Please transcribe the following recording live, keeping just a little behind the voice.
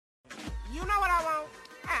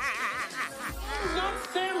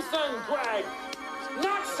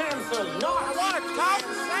not what Tom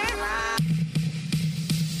said.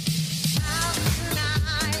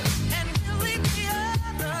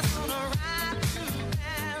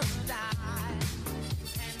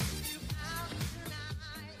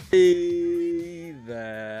 Hey,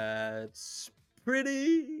 that's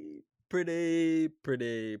pretty good.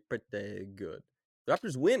 The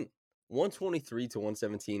Raptors win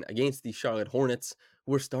 123-117 against the Charlotte Hornets,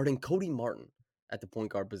 who are starting Cody Martin at the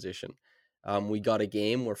point guard position. We got a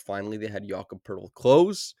game where finally they had Jakob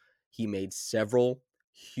close. He made several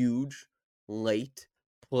huge late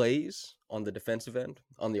plays on the defensive end,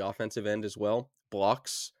 on the offensive end as well,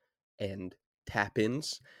 blocks and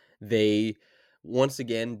tap-ins. They once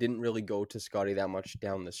again didn't really go to Scotty that much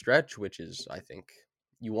down the stretch, which is, I think,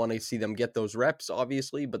 you want to see them get those reps,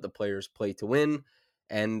 obviously, but the players play to win,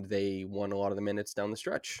 and they won a lot of the minutes down the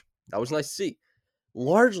stretch. That was nice to see.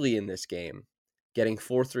 Largely in this game, getting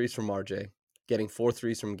 4 threes from RJ, getting 4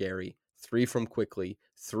 threes from Gary, 3 from Quickly,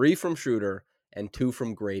 3 from Schroeder, and 2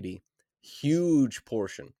 from Grady. Huge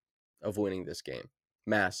portion of winning this game.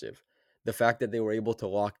 Massive. The fact that they were able to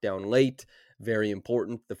lock down late, very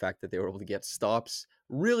important. The fact that they were able to get stops,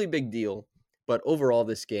 really big deal. But overall,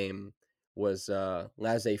 this game was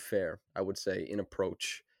laissez-faire, I would say, in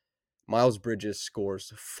approach. Miles Bridges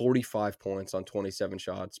scores 45 points on 27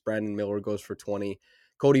 shots. Brandon Miller goes for 20.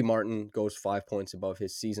 Cody Martin goes 5 points above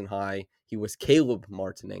his season high. He was Caleb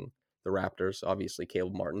Martining the Raptors. Obviously,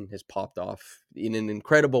 Caleb Martin has popped off in an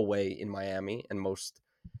incredible way in Miami, and most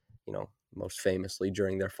famously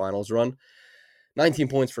during their finals run. 19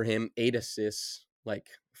 points for him, 8 assists, like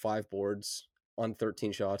 5 boards on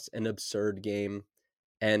 13 shots, an absurd game.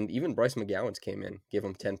 And even Bryce McGowan's came in, gave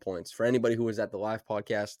him 10 points. For anybody who was at the live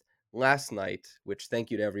podcast last night, which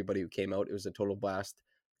thank you to everybody who came out, it was a total blast.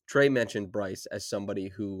 Trey mentioned Bryce as somebody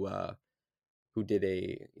who did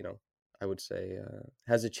I would say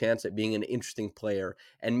has a chance at being an interesting player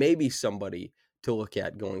and maybe somebody to look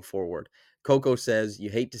at going forward. Coco says you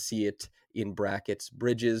hate to see it in brackets.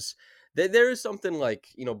 Bridges, there is something like,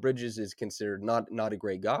 Bridges is considered not a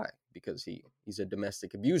great guy because he's a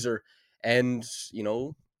domestic abuser. And,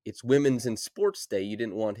 it's Women's in Sports Day. You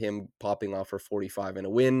didn't want him popping off for 45 and a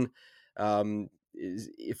win.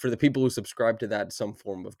 For the people who subscribe to that, some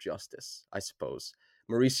form of justice, I suppose.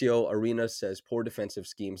 Mauricio Arena says poor defensive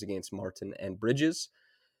schemes against Martin and Bridges.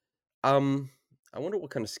 I wonder what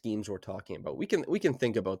kind of schemes we're talking about. We can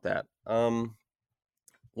think about that.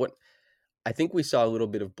 What I think we saw a little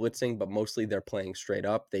bit of blitzing, but mostly they're playing straight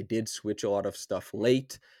up. They did switch a lot of stuff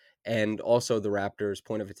late, and also the Raptors'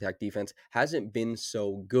 point of attack defense hasn't been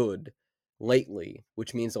so good lately,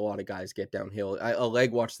 which means a lot of guys get downhill.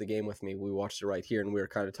 Oleg watched the game with me. We watched it right here, and we were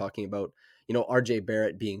kind of talking about, RJ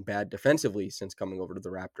Barrett being bad defensively since coming over to the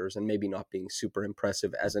Raptors and maybe not being super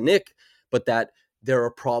impressive as a Knick, but that there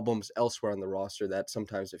are problems elsewhere on the roster that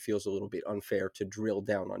sometimes it feels a little bit unfair to drill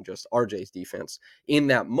down on just RJ's defense. In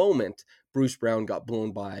that moment, Bruce Brown got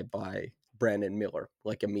blown by Brandon Miller,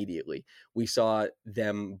 like immediately. We saw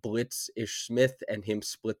them blitz Ish Smith and him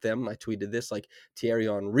split them. I tweeted this, like Thierry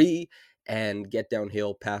Henry, and get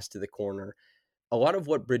downhill, pass to the corner. A lot of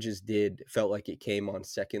what Bridges did felt like it came on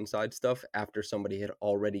second side stuff after somebody had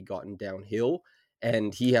already gotten downhill,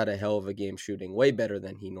 and he had a hell of a game shooting, way better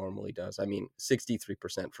than he normally does. I mean,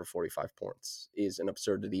 63% for 45 points is an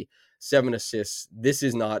absurdity. 7 assists. This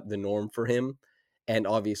is not the norm for him. And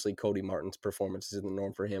obviously, Cody Martin's performance is the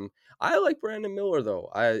norm for him. I like Brandon Miller,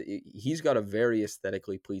 though. He's got a very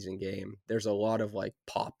aesthetically pleasing game. There's a lot of,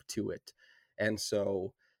 pop to it. And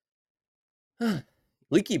so,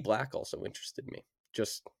 Leaky Black also interested me,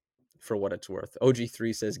 just for what it's worth.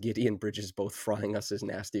 OG3 says Giddey and Bridges both frying us as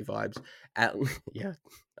nasty vibes. Yeah,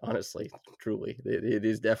 honestly, truly, it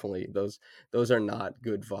is definitely, those are not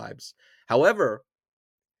good vibes. However,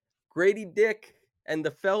 Grady Dick and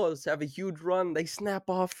the fellows have a huge run. They snap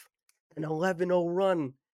off an 11-0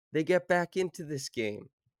 run. They get back into this game.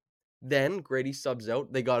 Then Grady subs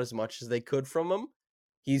out. They got as much as they could from him.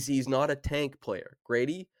 He's not a tank player.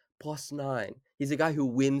 Grady, +9. He's a guy who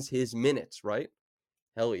wins his minutes, right?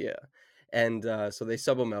 Hell yeah. And so they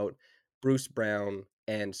sub him out. Bruce Brown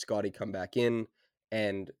and Scotty come back in,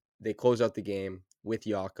 and they close out the game with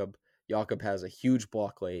Jakob. Jakob has a huge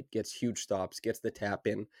block late, gets huge stops, gets the tap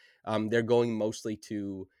in. They're going mostly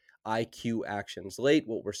to IQ actions late.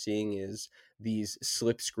 What we're seeing is these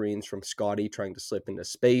slip screens from Scotty trying to slip into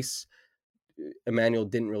space. Emmanuel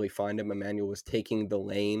didn't really find him. Emmanuel was taking the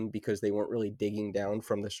lane because they weren't really digging down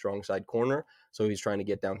from the strong side corner. So he's trying to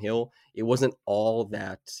get downhill. It wasn't all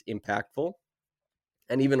that impactful.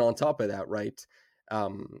 And even on top of that, right,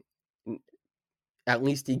 at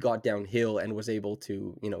least he got downhill and was able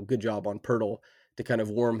to, good job on Pirtle to kind of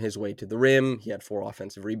worm his way to the rim. He had 4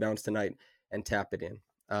 offensive rebounds tonight and tap it in.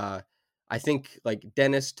 I think like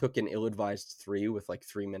Dennis took an ill-advised 3 with like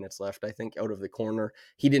 3 minutes left, I think, out of the corner.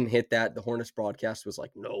 He didn't hit that. The Hornets broadcast was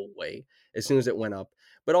like, no way, as soon as it went up.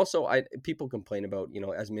 But also, people complain about,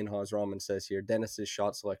 as Minhas Rahman says here, Dennis's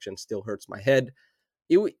shot selection still hurts my head.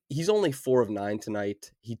 He's only 4 of 9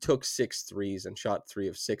 tonight. He took 6 threes and shot 3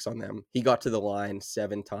 of 6 on them. He got to the line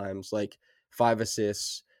 7 times, like 5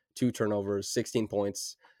 assists, 2 turnovers, 16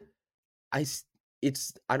 points. I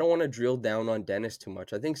don't want to drill down on Dennis too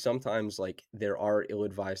much. I think sometimes like there are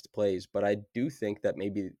ill-advised plays, but I do think that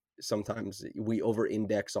maybe sometimes we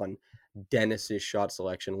over-index on Dennis's shot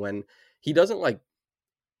selection when he doesn't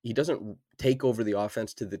take over the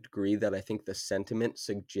offense to the degree that I think the sentiment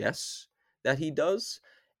suggests that he does,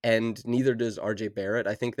 and neither does RJ Barrett.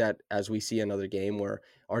 I think that as we see another game where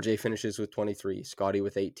RJ finishes with 23, Scotty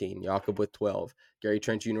with 18, Jakob with 12, Gary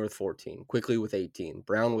Trent Jr. with 14, Quickly with 18,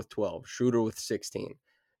 Brown with 12, Schroeder with 16.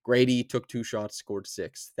 Grady took 2 shots, scored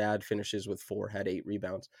 6. Thad finishes with 4, had 8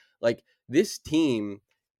 rebounds. Like, this team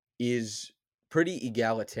is pretty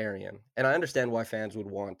egalitarian, and I understand why fans would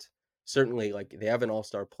want, certainly, like, they have an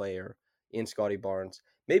all-star player in Scotty Barnes,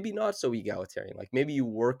 maybe not so egalitarian. Like, maybe you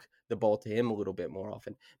work the ball to him a little bit more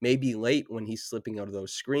often. Maybe late when he's slipping out of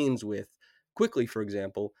those screens with Quickly, for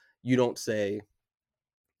example, you don't say,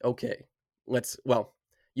 okay,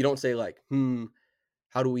 you don't say like,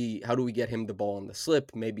 how do we get him the ball on the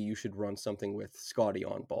slip? Maybe you should run something with Scotty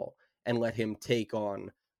on ball and let him take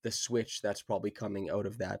on the switch that's probably coming out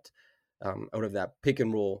of that pick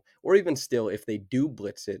and roll. Or even still, if they do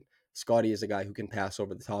blitz it, Scotty is a guy who can pass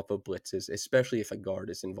over the top of blitzes, especially if a guard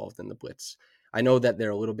is involved in the blitz. I know that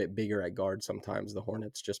they're a little bit bigger at guard sometimes, the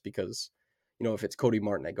Hornets, just because, if it's Cody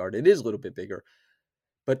Martin at guard, it is a little bit bigger.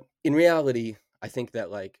 But in reality, I think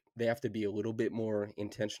that like they have to be a little bit more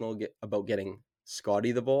intentional about getting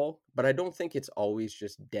Scotty the ball, but I don't think it's always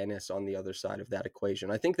just Dennis on the other side of that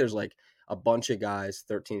equation. I think there's like a bunch of guys,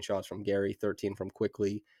 13 shots from Gary, 13 from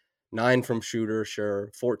Quickly, 9 from Shooter, sure,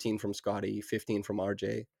 14 from Scotty, 15 from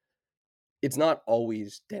RJ. It's not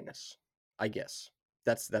always Dennis, I guess.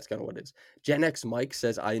 That's kind of what it is. Gen X Mike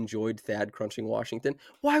says, I enjoyed Thad crunching Washington.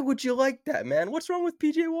 Why would you like that, man? What's wrong with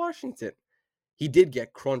PJ Washington? He did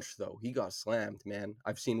get crunched, though. He got slammed, man.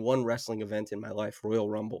 I've seen one wrestling event in my life, Royal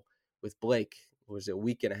Rumble, with Blake. Was it a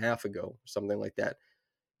week and a half ago? Something like that.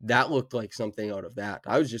 That looked like something out of that.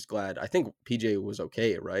 I was just glad. I think PJ was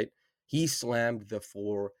okay, right? He slammed the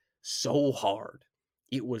floor so hard.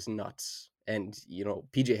 It was nuts. And,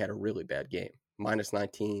 PJ had a really bad game. Minus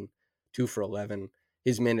 19, 2 for 11.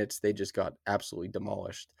 His minutes, they just got absolutely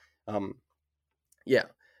demolished. Yeah.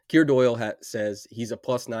 Keir Doyle says he's a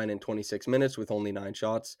 +9 in 26 minutes with only 9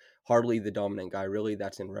 shots. Hardly the dominant guy, really.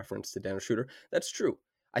 That's in reference to Dennis Schroeder. That's true.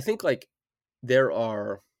 I think, like, there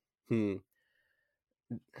are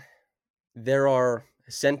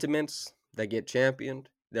sentiments that get championed.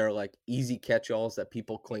 There are, like, easy catch-alls that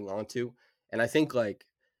people cling on to. And I think, like,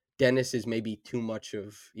 Dennis is maybe too much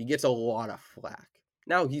he gets a lot of flack.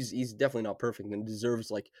 Now, he's definitely not perfect and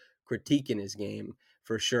deserves, like, critique in his game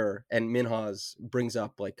for sure. And Minhas brings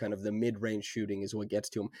up like kind of the mid-range shooting is what gets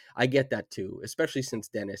to him. I get that too, especially since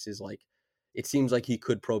Dennis is like, it seems like he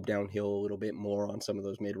could probe downhill a little bit more on some of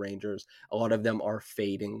those mid-rangers. A lot of them are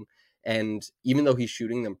fading. And even though he's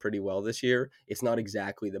shooting them pretty well this year, it's not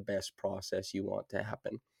exactly the best process you want to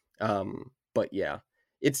happen. But yeah,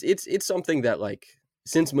 it's something that like,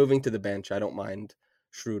 since moving to the bench, I don't mind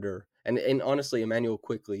Schroeder. And honestly, Emmanuel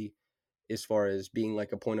Quickly, as far as being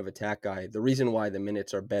like a point of attack guy, the reason why the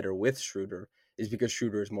minutes are better with Schroeder is because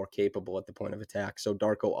Schroeder is more capable at the point of attack. So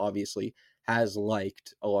Darko obviously has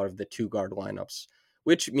liked a lot of the 2-guard lineups,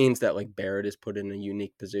 which means that like Barrett is put in a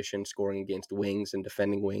unique position scoring against wings and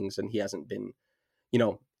defending wings. And he hasn't been,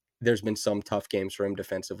 there's been some tough games for him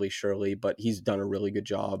defensively, surely, but he's done a really good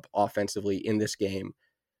job offensively in this game.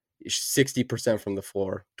 60% from the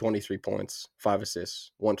floor, 23 points, 5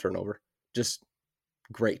 assists, 1 turnover. Just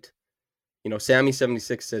great.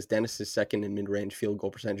 Sammy76 says Dennis is second in mid-range field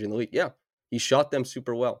goal percentage in the league. Yeah, he shot them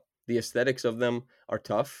super well. The aesthetics of them are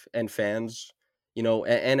tough, and fans,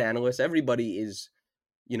 and analysts, everybody is,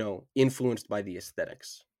 influenced by the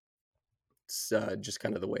aesthetics. It's just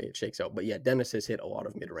kind of the way it shakes out. But yeah, Dennis has hit a lot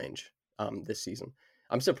of mid-range this season.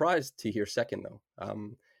 I'm surprised to hear second, though.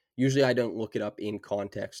 Usually I don't look it up in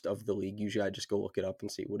context of the league. Usually I just go look it up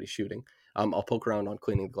and see what he's shooting. I'll poke around on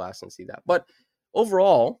Cleaning the Glass and see that. But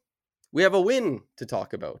overall, we have a win to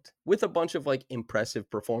talk about with a bunch of like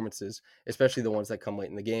impressive performances, especially the ones that come late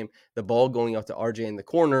in the game. The ball going out to RJ in the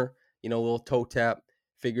corner, a little toe tap,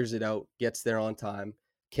 figures it out, gets there on time,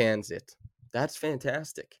 cans it. That's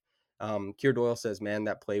fantastic. Keir Doyle says, man,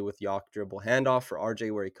 that play with Yock dribble handoff for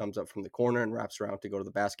RJ where he comes up from the corner and wraps around to go to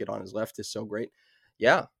the basket on his left is so great.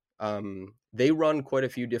 Yeah. They run quite a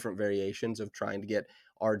few different variations of trying to get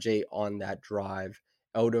RJ on that drive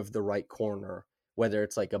out of the right corner, whether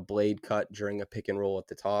it's like a blade cut during a pick and roll at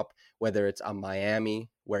the top, whether it's a Miami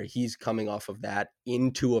where he's coming off of that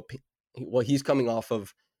into he's coming off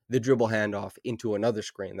of the dribble handoff into another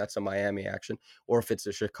screen. That's a Miami action. Or if it's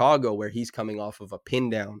a Chicago where he's coming off of a pin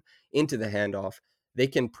down into the handoff, they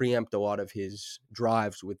can preempt a lot of his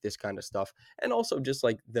drives with this kind of stuff. And also just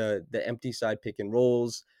like the empty side pick and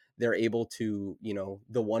rolls, they're able to,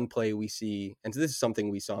 the one play we see, and this is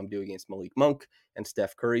something we saw him do against Malik Monk and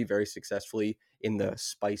Steph Curry very successfully in the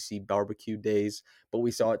spicy barbecue days. But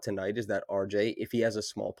we saw it tonight is that RJ, if he has a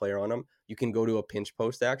small player on him, you can go to a pinch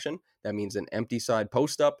post action. That means an empty side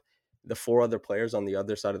post up. The 4 other players on the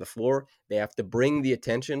other side of the floor, they have to bring the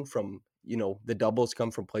attention from, the doubles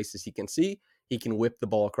come from places he can see. He can whip the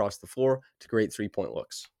ball across the floor to create 3-point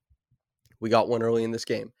looks. We got one early in this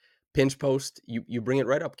game. Pinch post, you bring it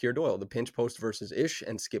right up, Keir Doyle. The pinch post versus Ish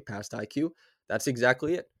and skip past IQ. That's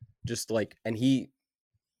exactly it. Just like, and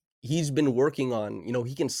he's been working on,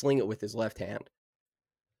 he can sling it with his left hand,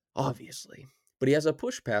 obviously. But he has a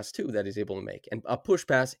push pass too that he's able to make. And a push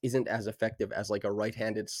pass isn't as effective as like a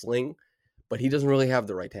right-handed sling, but he doesn't really have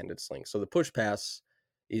the right-handed sling. So the push pass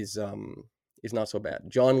is not so bad.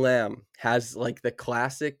 John Lamb has like the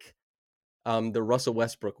classic the Russell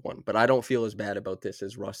Westbrook one, but I don't feel as bad about this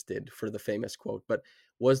as Russ did for the famous quote. But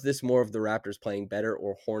was this more of the Raptors playing better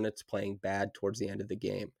or Hornets playing bad towards the end of the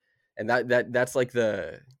game? And that's like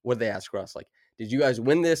what they ask Russ, like, did you guys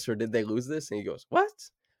win this or did they lose this? And he goes, what?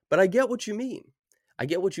 But I get what you mean.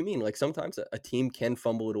 Like sometimes a team can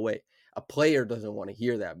fumble it away. A player doesn't want to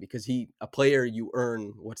hear that because a player, you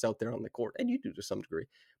earn what's out there on the court, and you do to some degree.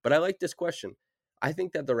 But I like this question. I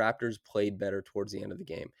think that the Raptors played better towards the end of the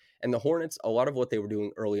game. And the Hornets, a lot of what they were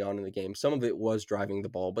doing early on in the game, some of it was driving the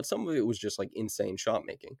ball, but some of it was just like insane shot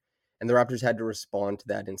making. And the Raptors had to respond to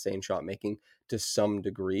that insane shot making to some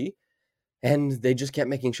degree. And they just kept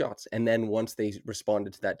making shots. And then once they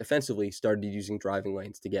responded to that defensively, started using driving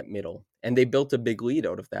lanes to get middle. And they built a big lead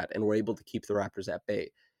out of that and were able to keep the Raptors at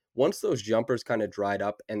bay. Once those jumpers kind of dried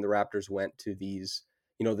up and the Raptors went to these,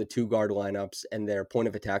 the 2-guard lineups and their point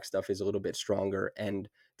of attack stuff is a little bit stronger and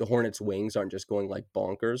the Hornets wings aren't just going like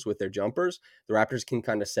bonkers with their jumpers, the Raptors can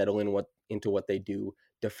kind of settle into what they do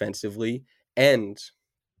defensively. And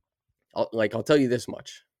I'll tell you this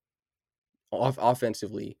much.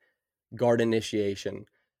 Offensively, guard initiation,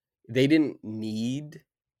 they didn't need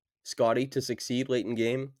Scottie to succeed late in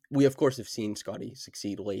game. We of course have seen Scottie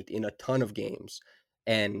succeed late in a ton of games,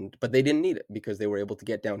 but they didn't need it because they were able to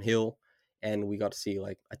get downhill, and we got to see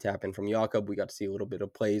like a tap in from Jakob. We got to see a little bit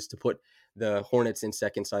of plays to put the Hornets in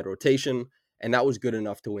second side rotation, and that was good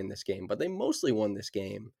enough to win this game. But they mostly won this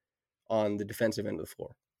game on the defensive end of the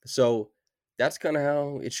floor. So that's kind of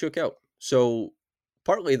how it shook out. So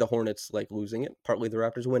partly the Hornets like losing it, partly the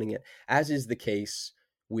Raptors winning it, as is the case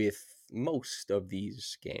with most of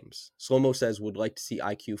these games. Slow-mo says would like to see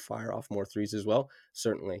IQ fire off more threes as well.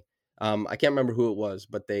 Certainly. I can't remember who it was,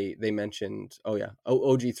 but they mentioned,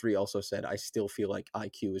 OG3 also said, I still feel like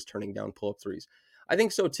IQ is turning down pull-up threes. I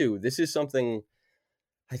think so too. This is something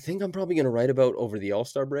I think I'm probably going to write about over the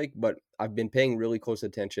All-Star break, but I've been paying really close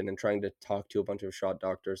attention and trying to talk to a bunch of shot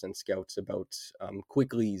doctors and scouts about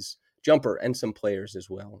Quickly's jumper and some players as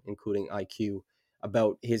well, including IQ,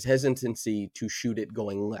 about his hesitancy to shoot it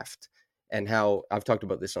going left and how I've talked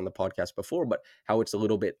about this on the podcast before, but how it's a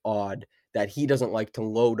little bit odd that he doesn't like to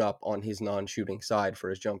load up on his non-shooting side for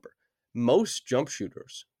his jumper. Most jump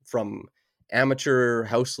shooters from amateur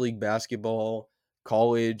house league basketball,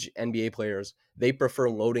 college, NBA players, they prefer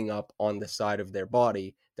loading up on the side of their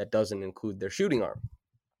body that doesn't include their shooting arm.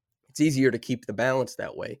 It's easier to keep the balance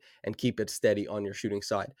that way and keep it steady on your shooting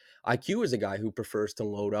side. IQ is a guy who prefers to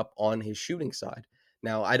load up on his shooting side.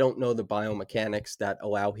 Now, I don't know the biomechanics that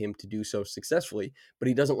allow him to do so successfully, but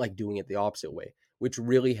he doesn't like doing it the opposite way, which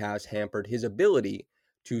really has hampered his ability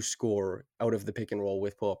to score out of the pick and roll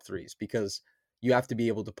with pull-up threes, because you have to be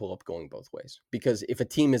able to pull up going both ways. Because if a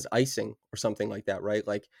team is icing or something like that, right?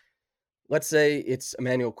 Like, let's say it's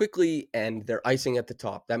Emmanuel Quickly and they're icing at the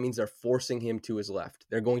top. That means they're forcing him to his left.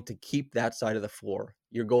 They're going to keep that side of the floor.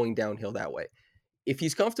 You're going downhill that way. If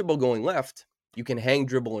he's comfortable going left, you can hang,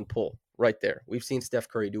 dribble, and pull right there. We've seen Steph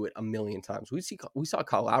Curry do it a million times. We saw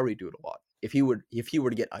Kyle Lowry do it a lot. If he were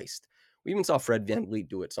to get iced, we even saw Fred VanVleet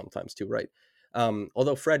do it sometimes too, right?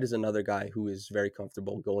 Although Fred is another guy who is very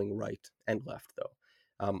comfortable going right and left,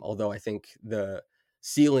 though. Although I think the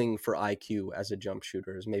ceiling for IQ as a jump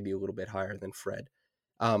shooter is maybe a little bit higher than Fred.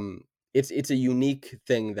 it's a unique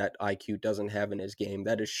thing that IQ doesn't have in his game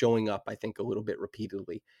that is showing up, I think, a little bit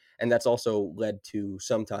repeatedly. And that's also led to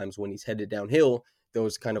sometimes when he's headed downhill,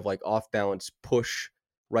 those kind of like off balance push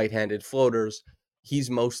right-handed floaters. He's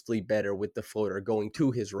mostly better with the floater going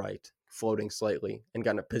to his right, floating slightly, and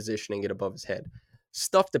kind of positioning it above his head.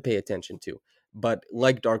 Stuff to pay attention to. But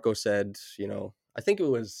like Darko said, I think it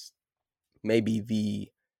was maybe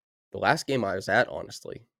the last game I was at,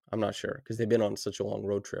 honestly. I'm not sure because they've been on such a long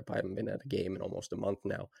road trip. I haven't been at a game in almost a month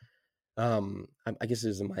now. I guess it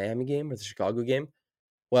was the Miami game or the Chicago game.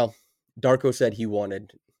 Well, Darko said he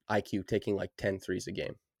wanted IQ taking like 10 threes a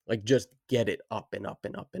game, like just get it up and up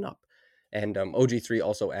and up and up. And OG3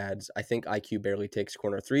 also adds, I think IQ barely takes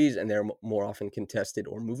corner threes, and they're more often contested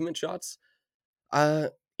or movement shots. Uh,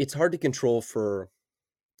 it's hard to control for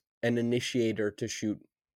an initiator to shoot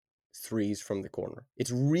threes from the corner.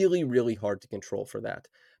 It's really, really hard to control for that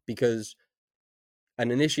because an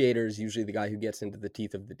initiator is usually the guy who gets into the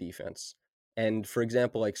teeth of the defense. And for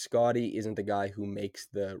example, like Scotty isn't the guy who makes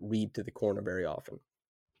the read to the corner very often.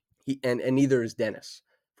 And neither is Dennis,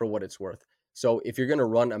 for what it's worth. So if you're going to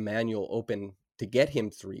run a manual open to get him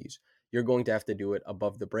threes, you're going to have to do it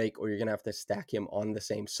above the break, or you're going to have to stack him on the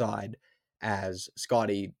same side as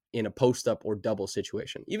Scotty in a post up or double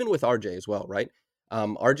situation, even with RJ as well, right?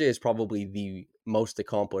 RJ is probably the most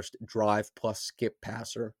accomplished drive plus skip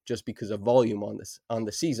passer just because of volume on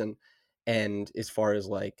the season. And as far as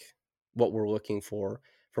like what we're looking for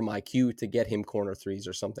from IQ to get him corner threes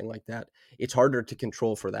or something like that, it's harder to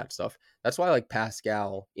control for that stuff. That's why like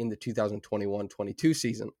Pascal in the 2021-22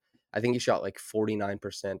 season, I think he shot like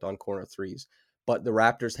 49% on corner threes, but the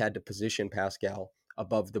Raptors had to position Pascal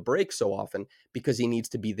above the break so often because he needs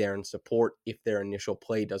to be there in support if their initial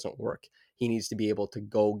play doesn't work. He needs to be able to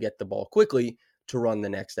go get the ball quickly to run the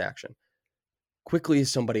next action. Quickly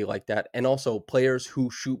is somebody like that. And also players who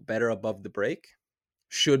shoot better above the break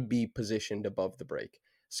should be positioned above the break.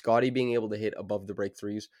 Scotty being able to hit above the break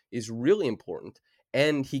threes is really important.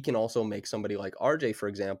 And he can also make somebody like RJ, for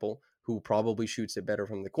example, who probably shoots it better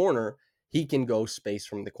from the corner. He can go space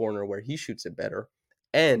from the corner where he shoots it better.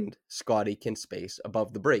 And Scotty can space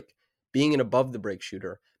above the break. Being an above the break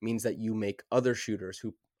shooter means that you make other shooters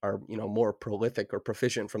who are, more prolific or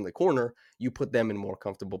proficient from the corner, you put them in more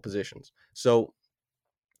comfortable positions. So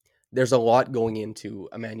there's a lot going into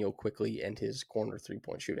Emmanuel Quickly and his corner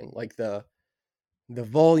 3-point shooting, like the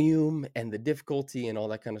volume and the difficulty and all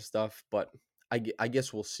that kind of stuff. But I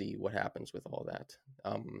guess we'll see what happens with all that.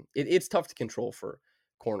 It's tough to control for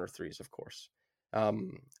corner threes, of course.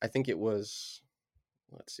 I think it was,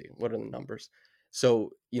 let's see, what are the numbers?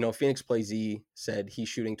 So, Phoenix Play Z said he's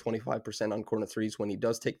shooting 25% on corner threes when he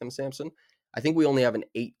does take them, Samson. I think we only have an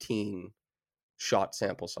 18 shot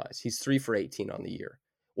sample size. He's 3 for 18 on the year,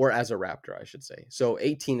 or as a Raptor, I should say. So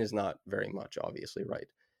 18 is not very much, obviously, right?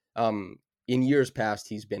 In years past,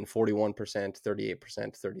 he's been 41%, 38%,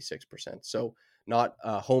 36%. So not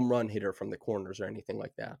a home run hitter from the corners or anything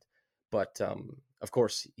like that. But of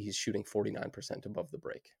course, he's shooting 49% above the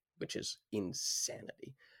break, which is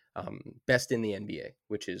insanity. Best in the NBA,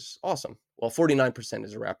 which is awesome. Well, 49%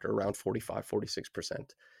 is a Raptor, around 45, 46%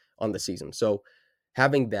 on the season. So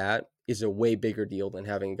having that is a way bigger deal than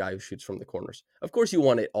having a guy who shoots from the corners. Of course, you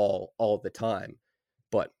want it all the time,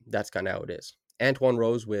 but that's kind of how it is. Antoine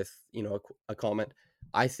Rose with, a comment.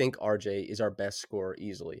 I think RJ is our best scorer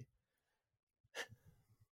easily.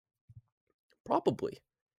 Probably.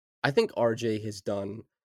 I think RJ has done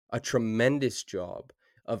a tremendous job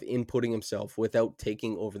of inputting himself without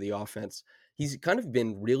taking over the offense. He's kind of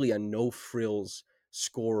been really a no frills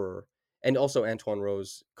scorer. And also, Antoine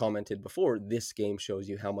Rose commented before, this game shows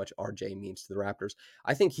you how much RJ means to the Raptors.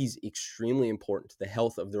 I think he's extremely important to the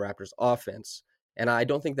health of the Raptors offense. And I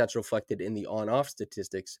don't think that's reflected in the on off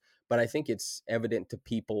statistics, but I think it's evident to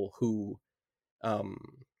people who um,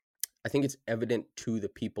 I think it's evident to the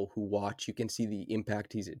people who watch. You can see the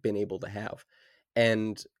impact he's been able to have.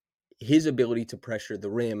 And his ability to pressure the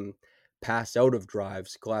rim, pass out of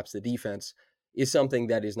drives, collapse the defense is something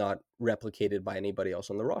that is not replicated by anybody else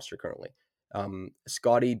on the roster currently.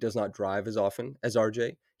 Scotty does not drive as often as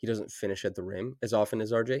RJ. He doesn't finish at the rim as often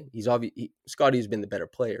as RJ. Scotty's been the better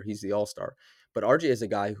player. He's the all-star. But RJ is a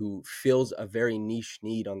guy who fills a very niche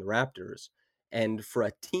need on the Raptors. And for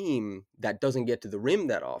a team that doesn't get to the rim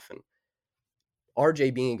that often,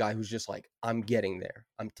 RJ being a guy who's just like, I'm getting there.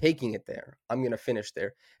 I'm taking it there. I'm going to finish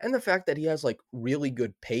there. And the fact that he has like really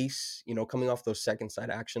good pace, coming off those second side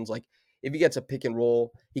actions, like if he gets a pick and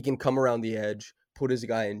roll, he can come around the edge, put his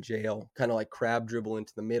guy in jail, kind of like crab dribble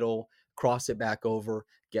into the middle, cross it back over,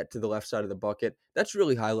 get to the left side of the bucket. That's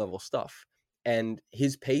really high level stuff. And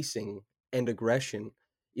his pacing and aggression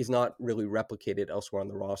is not really replicated elsewhere on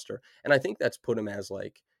the roster. And I think that's put him as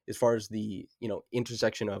like, as far as the,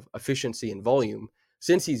 intersection of efficiency and volume,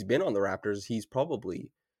 since he's been on the Raptors, he's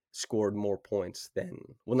probably scored more points than,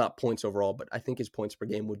 well, not points overall, but I think his points per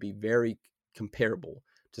game would be very comparable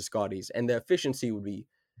to Scotty's, and the efficiency would be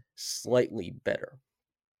slightly better.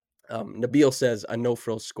 Nabil says a no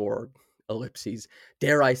frill score, ellipses.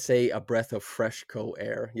 Dare I say a breath of fresh Co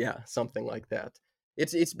air? Yeah, something like that.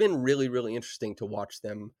 It's been really, really interesting to watch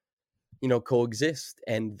them, coexist,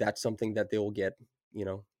 and that's something that they will get,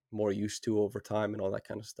 more used to over time and all that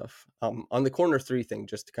kind of stuff. On the corner three thing,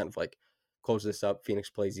 just to kind of like close this up, Phoenix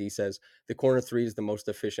Plays Z says the corner three is the most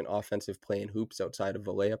efficient offensive play in hoops outside of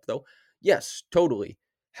a layup, though. Yes, totally.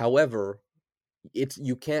 However,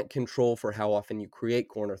 you can't control for how often you create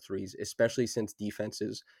corner threes, especially since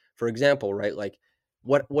defenses, for example, right? Like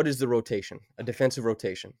what is the rotation? A defensive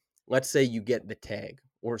rotation. Let's say you get the tag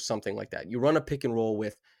or something like that. You run a pick and roll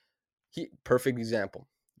with perfect example.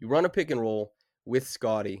 You run a pick and roll with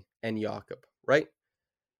Scotty and Jakob, right?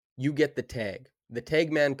 You get the tag. The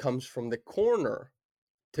tag man comes from the corner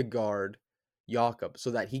to guard Jakob so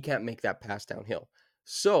that he can't make that pass downhill.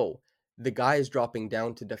 So the guy is dropping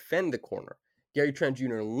down to defend the corner. Gary Trent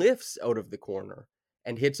Jr. lifts out of the corner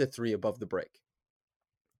and hits a three above the break.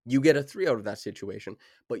 You get a three out of that situation,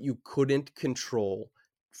 but you couldn't control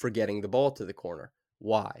for getting the ball to the corner.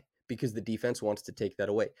 Why? Because the defense wants to take that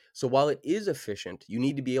away. So while it is efficient, you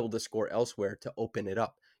need to be able to score elsewhere to open it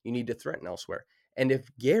up. You need to threaten elsewhere. And if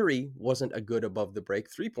Gary wasn't a good above the break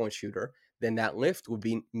 3-point shooter, then that lift would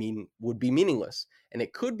be meaningless. And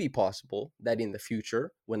it could be possible that in the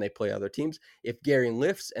future, when they play other teams, if Gary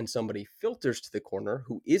lifts and somebody filters to the corner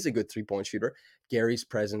who is a good 3-point shooter, Gary's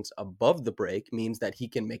presence above the break means that he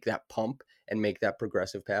can make that pump and make that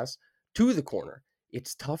progressive pass to the corner.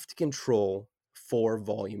 It's tough to control for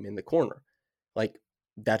volume in the corner. Like,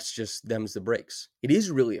 that's just them's the breaks. It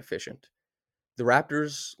is really efficient. The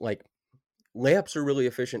Raptors, like, layups are really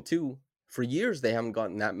efficient too. For years, they haven't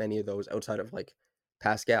gotten that many of those outside of like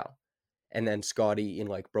Pascal and then Scotty in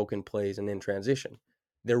like broken plays and in transition.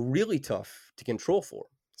 They're really tough to control for.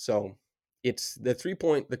 So it's the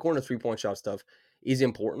corner 3-point shot stuff is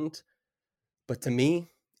important. But to me,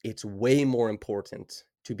 it's way more important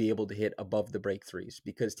to be able to hit above the break threes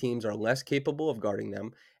because teams are less capable of guarding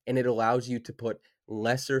them, and it allows you to put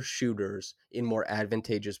lesser shooters in more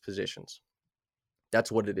advantageous positions.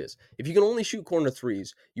 That's what it is. If you can only shoot corner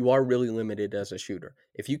threes, you are really limited as a shooter.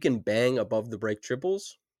 If you can bang above the break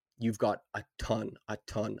triples, you've got a ton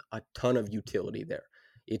of utility there.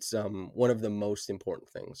 It's one of the most important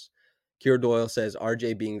things. Kira Doyle says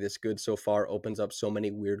RJ being this good so far opens up so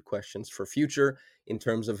many weird questions for future in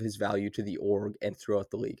terms of his value to the org and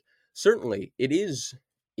throughout the league. Certainly, it is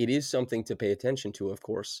something to pay attention to, of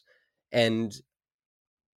course. And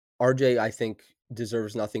RJ, I think,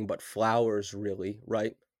 deserves nothing but flowers, really,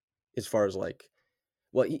 right? As far as like,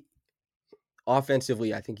 well,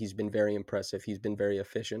 offensively, I think he's been very impressive. He's been very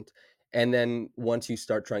efficient. And then once you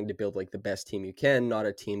start trying to build like the best team you can, not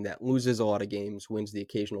a team that loses a lot of games, wins the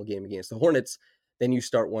occasional game against the Hornets, then you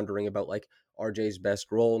start wondering about like RJ's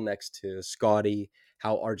best role next to Scotty,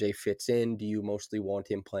 how RJ fits in. Do you mostly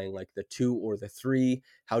want him playing like the 2 or the 3?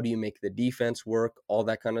 How do you make the defense work? All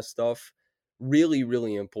that kind of stuff. Really,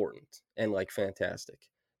 really important and like fantastic.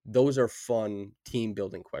 Those are fun team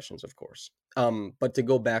building questions, of course. But to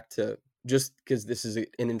go back to, just because this is an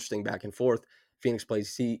interesting back and forth, Phoenix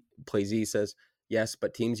Plays Z says, yes,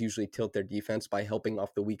 but teams usually tilt their defense by helping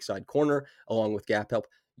off the weak side corner along with gap help.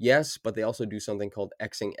 Yes, but they also do something called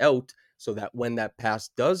Xing out so that when that pass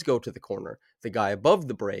does go to the corner, the guy above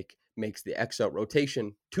the break makes the X out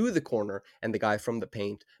rotation to the corner, and the guy from the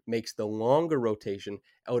paint makes the longer rotation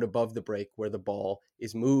out above the break where the ball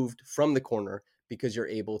is moved from the corner, because you're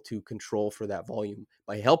able to control for that volume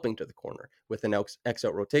by helping to the corner with an X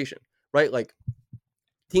out rotation, right? Like,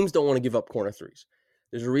 teams don't want to give up corner threes.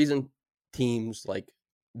 There's a reason teams like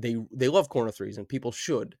they love corner threes, and people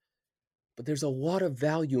should, but there's a lot of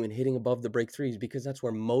value in hitting above the break threes because that's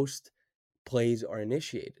where most plays are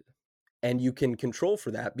initiated. And you can control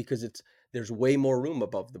for that because there's way more room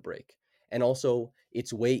above the break. And also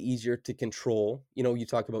it's way easier to control. You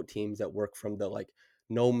talk about teams that work from the like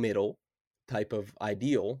no middle type of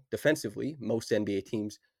ideal defensively. Most NBA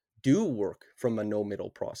teams do work from a no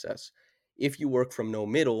middle process. If you work from no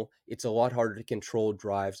middle, it's a lot harder to control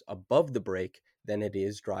drives above the break than it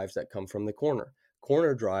is drives that come from the corner.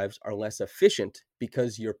 Corner drives are less efficient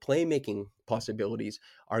because your playmaking possibilities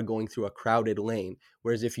are going through a crowded lane.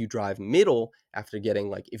 Whereas if you drive middle after getting,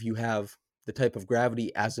 like, if you have the type of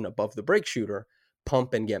gravity as an above the break shooter,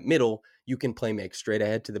 pump and get middle, you can play make straight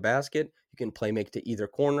ahead to the basket. You can play make to either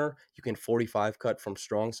corner. You can 45 cut from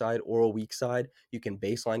strong side or a weak side. You can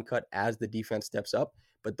baseline cut as the defense steps up.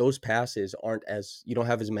 But those passes aren't as, you don't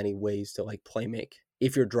have as many ways to like play make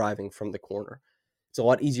if you're driving from the corner. It's a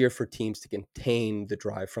lot easier for teams to contain the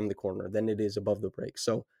drive from the corner than it is above the break.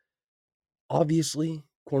 So obviously,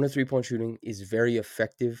 corner 3-point shooting is very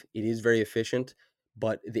effective. It is very efficient,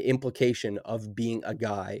 but the implication of being a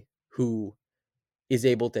guy who is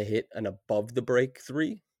able to hit an above the break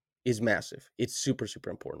three is massive. It's super,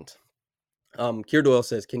 super important. Kier Doyle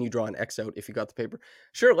says, can you draw an X out if you got the paper?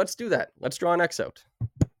 Sure, let's do that. Let's draw an X out.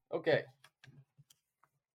 Okay.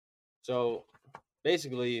 So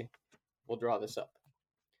basically, we'll draw this up.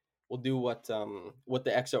 We'll do what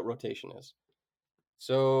the X out rotation is.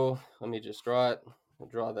 So let me just draw it. We'll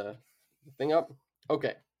draw the thing up.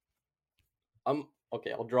 Okay.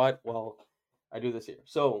 Okay, I'll draw it while I do this here.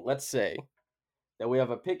 So let's say that we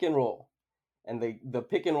have a pick and roll, and the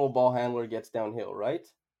pick and roll ball handler gets downhill, right?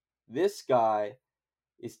 This guy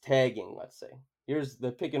is tagging, let's say. Here's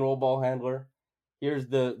the pick and roll ball handler. Here's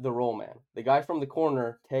the roll man. The guy from the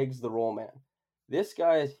corner tags the roll man. This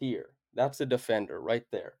guy is here. That's the defender right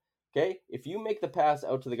there. Okay? If you make the pass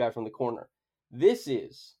out to the guy from the corner, this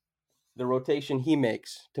is the rotation he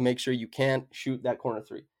makes to make sure you can't shoot that corner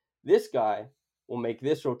three. This guy will make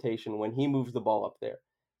this rotation when he moves the ball up there,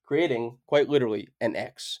 creating, quite literally, an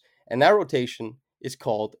X. And that rotation is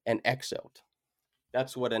called an X out.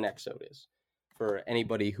 That's what an X out is, for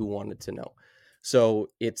anybody who wanted to know. So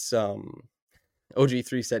it's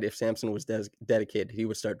OG3 said if Samson was dedicated, he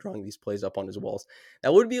would start drawing these plays up on his walls.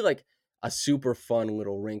 That would be like a super fun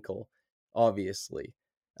little wrinkle, obviously.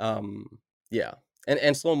 Yeah.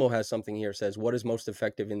 And Slow-Mo has something here, says, what is most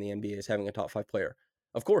effective in the NBA is having a top 5 player.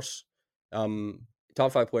 Of course.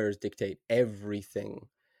 Top 5 players dictate everything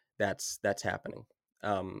that's happening.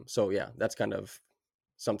 So yeah, that's kind of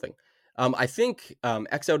something. I think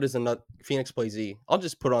X out is another Phoenix Play Z. I'll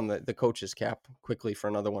just put on the coach's cap quickly for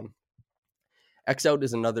another one. X out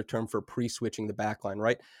is another term for pre-switching the backline,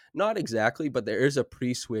 right? Not exactly, but there is a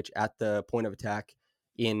pre-switch at the point of attack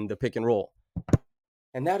in the pick and roll.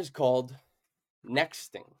 And that is called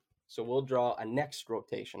nexting. So we'll draw a next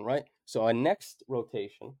rotation, right? So a next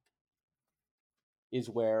rotation is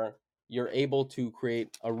where you're able to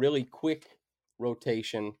create a really quick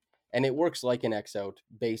rotation, and it works like an X out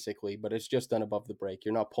basically, but it's just done above the break.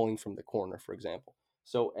 You're not pulling from the corner, for example.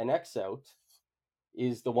 So an X out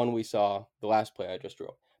is the one we saw the last play I just drew.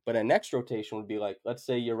 But a next rotation would be like, let's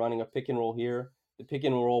say you're running a pick and roll here. The pick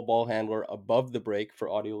and roll ball handler above the break, for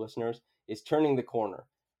audio listeners, is turning the corner.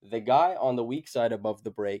 The guy on the weak side above the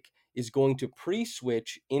break is going to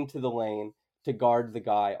pre-switch into the lane to guard the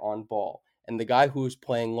guy on ball. And the guy who's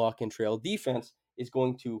playing lock and trail defense is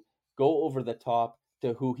going to go over the top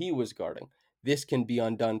to who he was guarding. This can be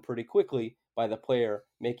undone pretty quickly by the player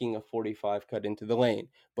making a 45 cut into the lane.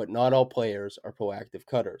 But not all players are proactive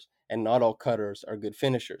cutters, and not all cutters are good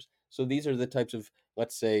finishers. So these are the types of,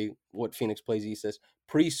 let's say, what Phoenix Play Z says.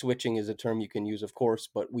 Pre-switching is a term you can use, of course,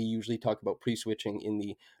 but we usually talk about pre-switching in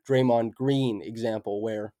the Draymond Green example,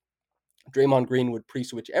 where Draymond Green would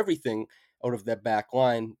pre-switch everything out of that back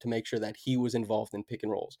line to make sure that he was involved in pick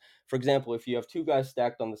and rolls. For example, if you have two guys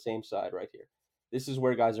stacked on the same side right here, this is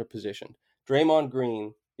where guys are positioned. Draymond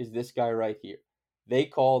Green is this guy right here. They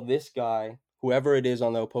call this guy, whoever it is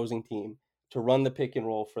on the opposing team, to run the pick and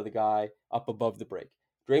roll for the guy up above the break.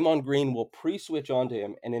 Draymond Green will pre-switch onto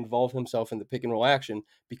him and involve himself in the pick and roll action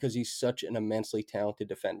because he's such an immensely talented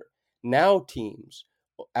defender. Now teams,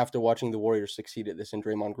 after watching the Warriors succeed at this in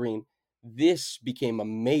Draymond Green, this became a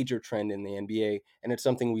major trend in the NBA, and it's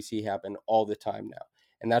something we see happen all the time now.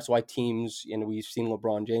 And that's why teams, and we've seen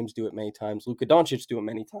LeBron James do it many times, Luka Doncic do it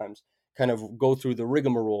many times, kind of go through the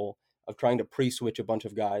rigmarole of trying to pre-switch a bunch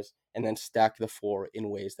of guys and then stack the floor in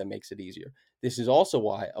ways that makes it easier. This is also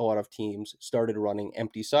why a lot of teams started running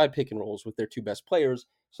empty side pick and rolls with their two best players,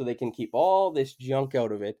 so they can keep all this junk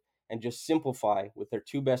out of it and just simplify with their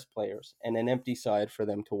two best players and an empty side for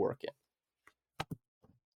them to work in.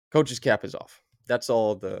 Coach's cap is off. That's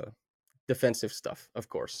all the defensive stuff, of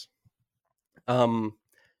course.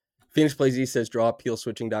 Phoenix Play Z says draw a peel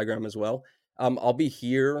switching diagram as well. I'll be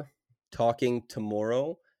here talking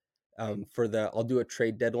tomorrow I'll do a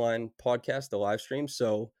trade deadline podcast, the live stream.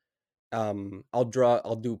 So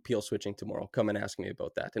I'll do peel switching tomorrow. Come and ask me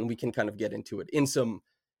about that, and we can kind of get into it in some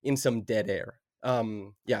dead air.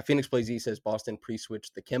 Yeah, Phoenix Play Z says Boston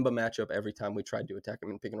pre-switched the Kemba matchup every time we tried to attack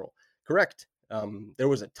him in pick and roll. Correct. There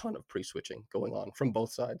was a ton of pre-switching going on from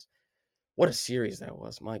both sides. What a series that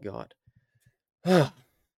was, my God.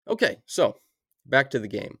 Okay, so back to the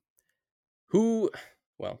game. Who,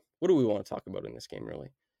 well, what do we want to talk about in this game, really?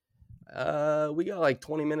 We got like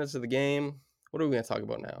 20 minutes of the game. What are we going to talk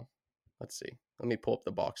about now? Let's see. Let me pull up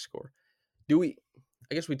the box score. I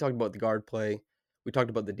guess we talked about the guard play. We talked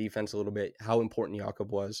about the defense a little bit, how important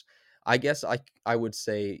Jakob was. I guess I would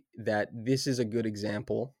say that this is a good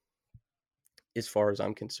example, as far as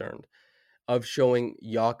I'm concerned, of showing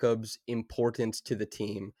Jakob's importance to the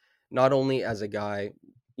team, not only as a guy,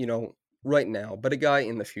 you know, right now, but a guy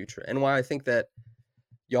in the future. And why I think that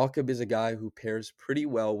Jakob is a guy who pairs pretty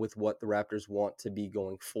well with what the Raptors want to be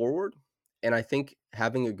going forward. And I think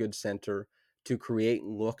having a good center to create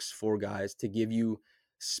looks for guys, to give you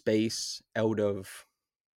space out of,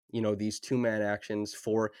 these two-man actions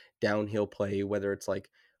for downhill play, whether it's like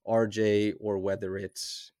RJ or whether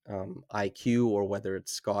it's IQ or whether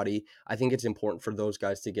it's Scotty. I think it's important for those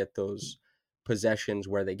guys to get those possessions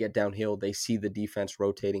where they get downhill, they see the defense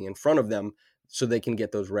rotating in front of them so they can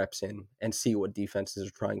get those reps in and see what defenses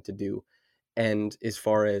are trying to do. And as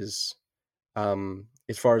far as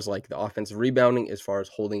like the offensive rebounding, as far as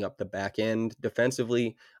holding up the back end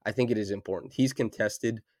defensively, I think it is important. He's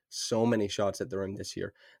contested so many shots at the rim this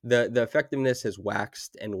year. The effectiveness has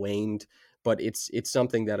waxed and waned, but it's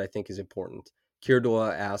something that I think is important.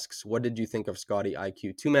 Kirdoa asks, what did you think of Scotty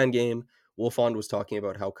IQ two-man game? Wolfond was talking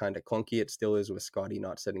about how kind of clunky it still is with Scotty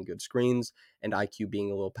not setting good screens and IQ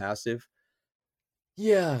being a little passive.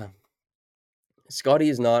 Yeah, Scotty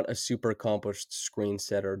is not a super accomplished screen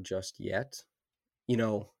setter just yet. You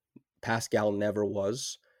know, Pascal never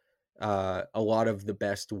was. A lot of the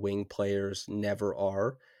best wing players never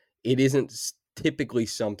are. It isn't typically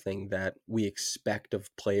something that we expect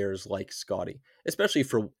of players like Scotty, especially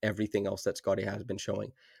for everything else that Scotty has been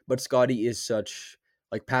showing. But Scotty is such,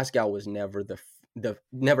 like, Pascal was never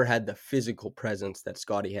never had the physical presence that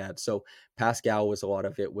Scotty had. So Pascal was, a lot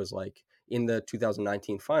of it was like in the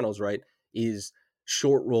 2019 finals, right? Is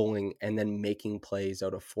short rolling and then making plays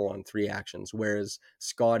out of 4-on-3 actions, whereas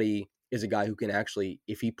Scotty is a guy who can actually,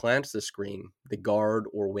 if he plants the screen, the guard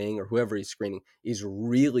or wing or whoever he's screening is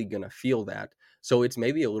really going to feel that. So it's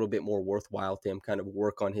maybe a little bit more worthwhile to him kind of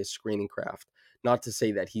work on his screening craft. Not to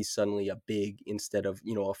say that he's suddenly a big instead of,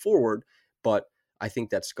 a forward, but I think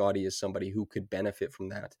that Scotty is somebody who could benefit from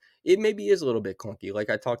that. It maybe is a little bit clunky. Like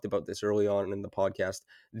I talked about this early on in the podcast,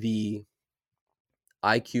 the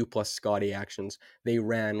IQ plus Scotty actions they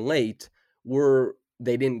ran late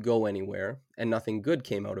they didn't go anywhere and nothing good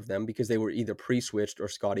came out of them because they were either pre-switched or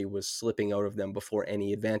Scotty was slipping out of them before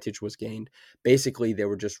any advantage was gained. Basically, they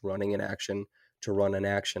were just running an action to run an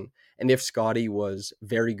action. And if Scotty was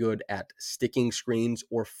very good at sticking screens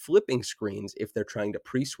or flipping screens if they're trying to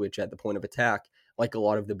pre-switch at the point of attack, like a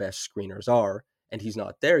lot of the best screeners are, and he's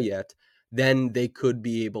not there yet, then they could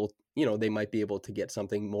be able, they might be able to get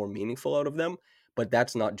something more meaningful out of them. But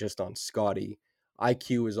that's not just on Scotty.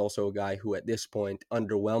 IQ is also a guy who at this point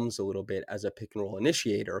underwhelms a little bit as a pick and roll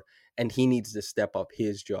initiator, and he needs to step up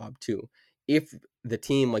his job too. If the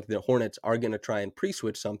team like the Hornets are going to try and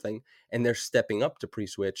pre-switch something and they're stepping up to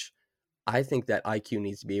pre-switch, I think that IQ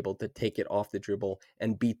needs to be able to take it off the dribble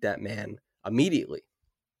and beat that man immediately.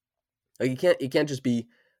 Like it can't just be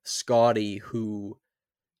Scotty who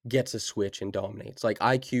gets a switch and dominates. Like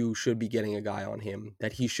IQ should be getting a guy on him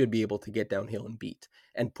that he should be able to get downhill and beat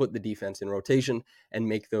and put the defense in rotation and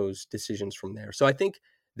make those decisions from there. So I think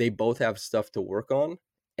they both have stuff to work on,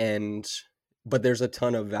 but there's a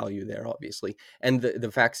ton of value there, obviously. And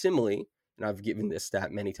the facsimile, and I've given this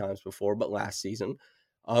stat many times before, but last season,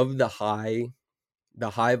 of the high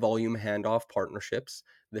volume handoff partnerships,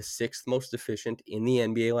 the sixth most efficient in the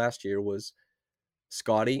NBA last year was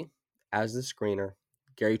Scotty as the screener,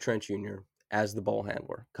 Gary Trent Jr. as the ball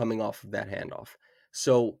handler coming off of that handoff.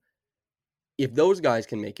 So if those guys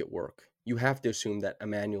can make it work, you have to assume that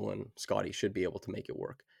Emmanuel and Scotty should be able to make it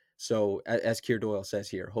work. So as Keir Doyle says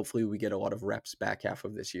here, hopefully we get a lot of reps back half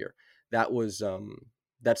of this year.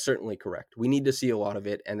 That's certainly correct. We need to see a lot of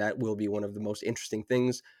it, and that will be one of the most interesting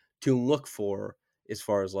things to look for as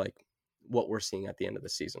far as like what we're seeing at the end of the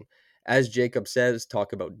season. As Jacob says,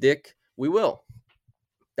 talk about Dick. We will.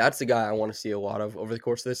 That's the guy I want to see a lot of over the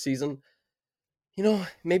course of this season.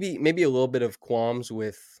 Maybe a little bit of qualms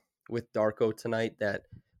with Darko tonight that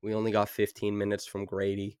we only got 15 minutes from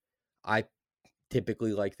Grady. I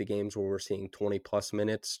typically like the games where we're seeing 20 plus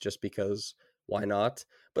minutes just because why not?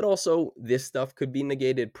 But also this stuff could be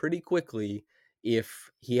negated pretty quickly if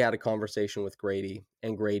he had a conversation with Grady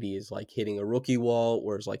and Grady is like hitting a rookie wall,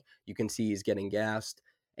 whereas like you can see he's getting gassed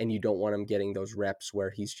and you don't want him getting those reps where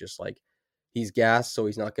he's just like he's gassed, so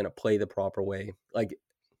he's not going to play the proper way. Like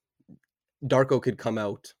Darko could come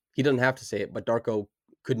out. He doesn't have to say it, but Darko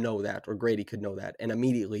could know that, or Grady could know that, and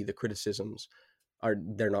immediately the criticisms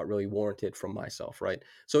they're not really warranted from myself, right?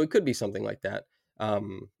 So it could be something like that.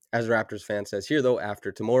 As a Raptors fan says here, though,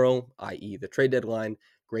 after tomorrow, i.e. the trade deadline,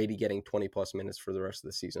 Grady getting 20 plus minutes for the rest of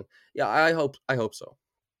the season. Yeah, I hope so.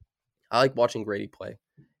 I like watching Grady play,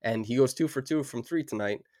 and he goes 2 for 2 from 3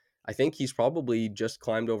 tonight. I think he's probably just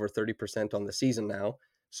climbed over 30% on the season now,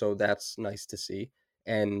 so that's nice to see.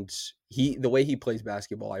 And the way he plays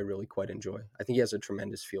basketball, I really quite enjoy. I think he has a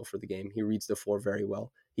tremendous feel for the game. He reads the floor very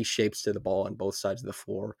well. He shapes to the ball on both sides of the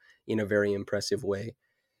floor in a very impressive way.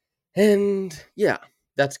 And yeah,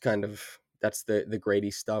 that's the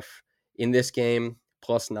Grady stuff. In this game,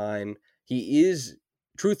 +9. He is,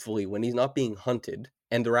 truthfully, when he's not being hunted,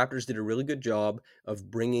 and the Raptors did a really good job of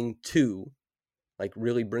bringing two, like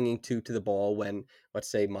really bringing two to the ball when,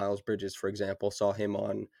 let's say, Miles Bridges, for example, saw him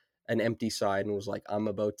on an empty side and was like, I'm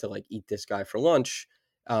about to like eat this guy for lunch.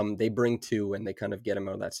 They bring two and they kind of get him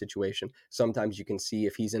out of that situation. Sometimes you can see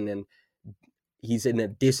if he's in a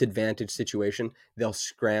disadvantaged situation, they'll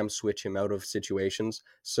switch him out of situations.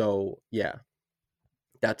 So yeah,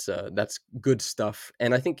 that's good stuff.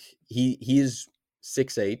 And I think he is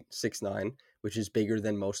 6'8", 6'9", which is bigger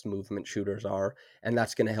than most movement shooters are, and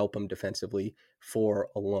that's going to help him defensively for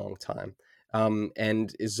a long time.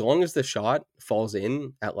 And as long as the shot falls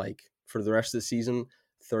in at, like, for the rest of the season,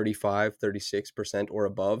 35, 36% or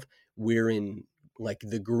above, we're in like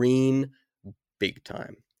the green big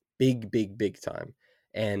time. Big time.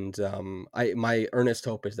 And my earnest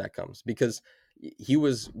hope is that comes, because he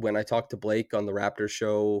was, when I talked to Blake on the Raptors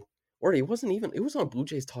show, or it was on Blue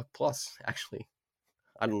Jays Talk Plus, actually.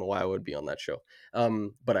 I don't know why I would be on that show.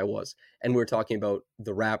 But I was. And we were talking about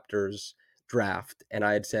the Raptors draft, and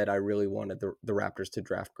I had said I really wanted the Raptors to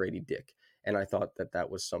draft Grady Dick. And I thought that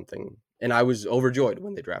was something, and I was overjoyed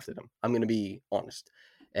when they drafted him. I'm going to be honest.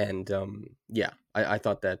 And yeah, I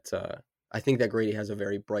thought that, I think that Grady has a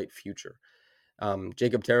very bright future.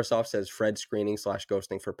 Jacob Tarasov says Fred screening /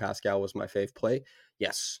 ghosting for Pascal was my fave play.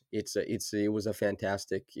 Yes, it was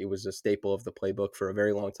a staple of the playbook for a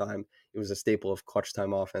very long time. It was a staple of clutch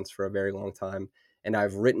time offense for a very long time. And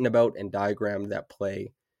I've written about and diagrammed that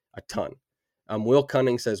play a ton. Will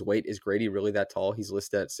Cunning says, wait, is Grady really that tall? He's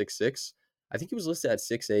listed at 6'6". I think he was listed at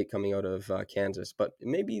 6'8" coming out of Kansas, but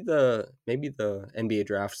maybe the NBA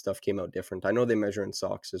draft stuff came out different. I know they measure in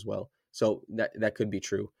socks as well, so that could be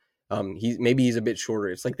true. He's a bit shorter.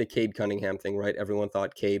 It's like the Cade Cunningham thing, right? Everyone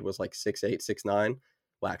thought Cade was like 6'8", 6'9".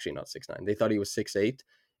 Well, actually not 6'9". They thought he was 6'8",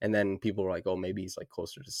 and then people were like, oh, maybe he's like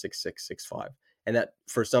closer to 6'6", 6'5". And that,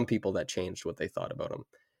 for some people, that changed what they thought about him.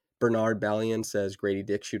 Bernard Ballion says Grady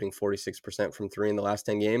Dick shooting 46% from 3 in the last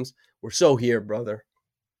 10 games. We're so here, brother.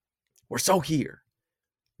 We're so here.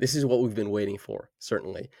 This is what we've been waiting for,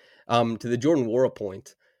 certainly. To the Jordan Nwora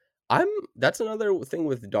point, that's another thing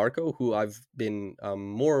with Darko, who I've been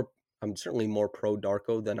I'm certainly more pro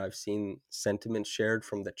Darko than I've seen sentiments shared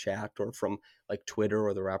from the chat or from like Twitter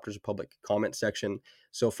or the Raptors Republic comment section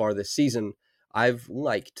so far this season. I've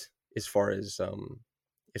liked, as far as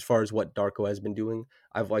what Darko has been doing,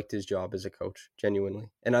 I've liked his job as a coach, genuinely.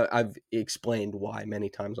 And I've explained why many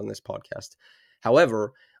times on this podcast.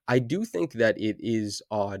 However, I do think that it is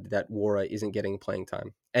odd that Nwora isn't getting playing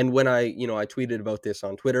time. And when I tweeted about this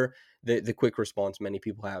on Twitter, the quick response many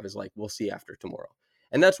people have is like, we'll see after tomorrow.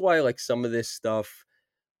 And that's why, like, some of this stuff,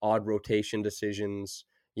 odd rotation decisions,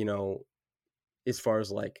 as far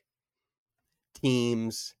as like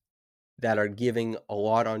teams that are giving a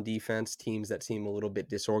lot on defense, teams that seem a little bit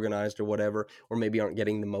disorganized or whatever, or maybe aren't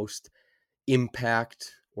getting the most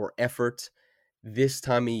impact or effort this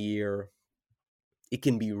time of year, it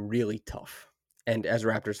can be really tough. And as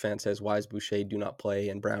Raptors fan says, why is Boucher do not play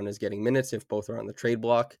and Brown is getting minutes if both are on the trade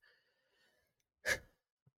block?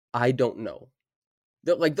 I don't know.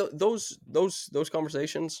 Those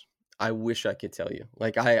conversations, I wish I could tell you.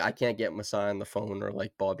 Like, I can't get Masai on the phone or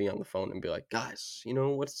like Bobby on the phone and be like, guys,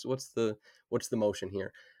 what's the motion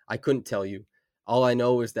here? I couldn't tell you. All I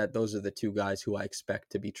know is that those are the two guys who I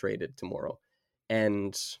expect to be traded tomorrow.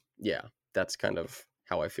 And yeah, that's kind of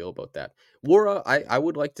how I feel about that. Nwora, I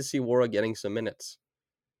would like to see Nwora getting some minutes.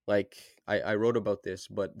 Like, I wrote about this,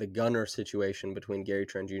 but the gunner situation between Gary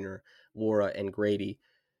Trent Jr., Nwora, and Grady,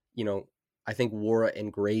 I think Nwora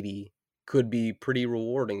and Grady could be pretty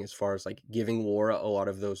rewarding as far as like giving Nwora a lot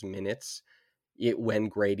of those minutes when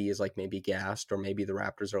Grady is like maybe gassed, or maybe the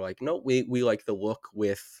Raptors are like, no, we like the look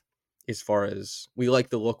with, as far as we like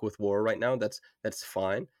the look with Nwora right now. That's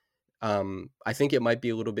fine. I think it might be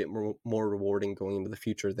a little bit more rewarding going into the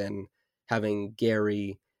future than having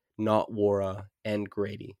Gary, not Nwora, and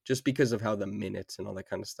Grady, just because of how the minutes and all that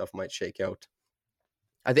kind of stuff might shake out.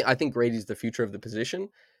 I think Grady's the future of the position,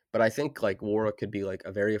 but I think like Wara could be like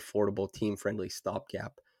a very affordable, team friendly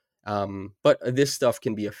stopgap. But this stuff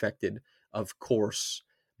can be affected, of course,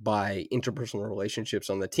 by interpersonal relationships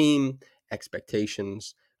on the team,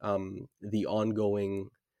 expectations, the ongoing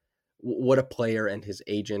what a player and his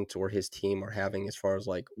agent or his team are having as far as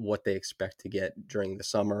like what they expect to get during the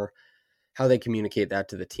summer, how they communicate that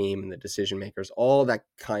to the team and the decision makers, all that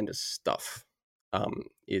kind of stuff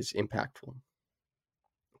is impactful.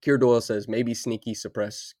 Kier Doyle says maybe sneaky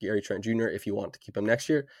suppress Gary Trent Jr. if you want to keep him next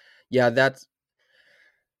year. Yeah, that's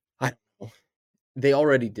I don't know. They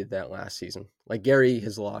already did that last season. Like Gary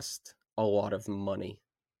has lost a lot of money.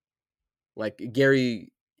 Like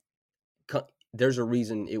Gary, there's a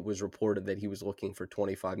reason it was reported that he was looking for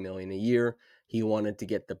 25 million a year. He wanted to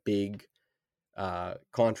get the big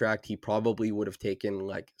contract. He probably would have taken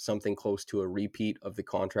like something close to a repeat of the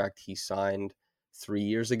contract he signed 3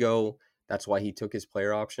 years ago. That's why he took his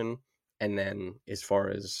player option. And then as far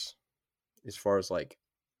as like,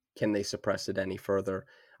 can they suppress it any further?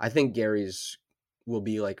 I think Gary's will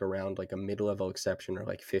be like around like a mid-level exception or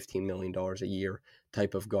like $15 million a year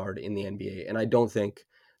type of guard in the NBA. And I don't think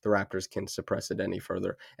the Raptors can suppress it any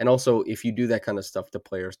further. And also, if you do that kind of stuff to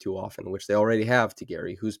players too often, which they already have to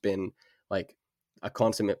Gary, who's been like a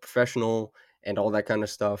consummate professional and all that kind of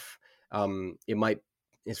stuff, it might,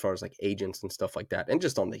 as far as like agents and stuff like that, and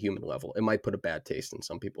just on the human level, it might put a bad taste in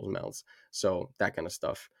some people's mouths. So that kind of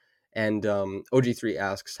stuff. And OG3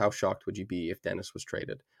 asks, how shocked would you be if Dennis was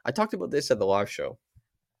traded? I talked about this at the live show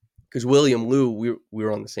because William Liu, we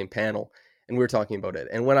were on the same panel and we were talking about it.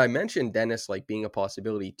 And when I mentioned Dennis like being a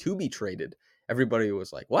possibility to be traded, everybody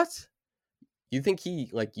was like, "What? You think he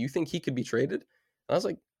could be traded?" And I was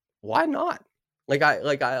like, "Why not?" I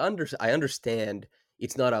understand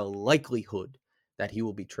it's not a likelihood that he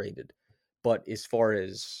will be traded, but as far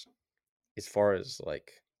as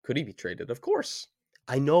like, could he be traded? Of course.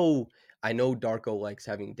 I know Darko likes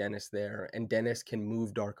having Dennis there, and Dennis can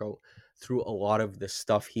move Darko through a lot of the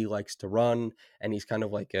stuff he likes to run, and he's kind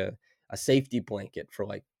of like a safety blanket for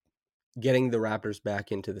like getting the Raptors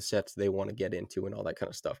back into the sets they want to get into and all that kind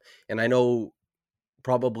of stuff. And I know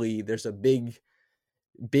probably there's a big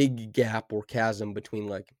gap or chasm between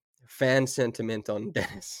like fan sentiment on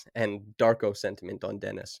Dennis and Darko sentiment on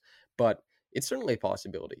Dennis, but it's certainly a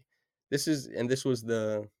possibility. This was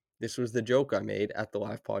the joke I made at the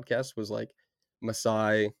live podcast was like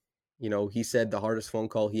Masai, he said the hardest phone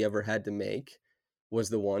call he ever had to make was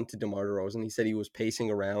the one to DeMar DeRozan. He said he was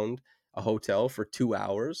pacing around a hotel for 2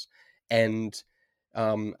 hours, and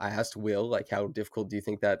I asked Will like, how difficult do you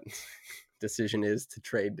think that decision is to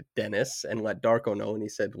trade Dennis and let Darko know? And he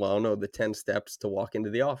said, well, no, the 10 steps to walk into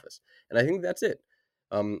the office. And I think that's it.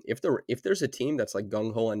 If there's a team that's like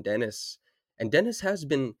gung ho on Dennis, and Dennis has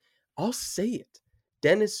been, I'll say it,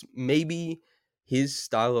 Dennis, maybe his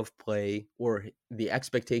style of play or the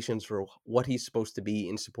expectations for what he's supposed to be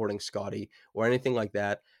in supporting Scotty or anything like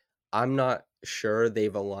that, I'm not sure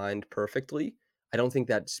they've aligned perfectly. I don't think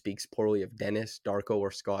that speaks poorly of Dennis, Darko,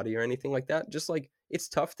 or Scotty or anything like that. Just like it's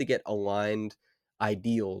tough to get aligned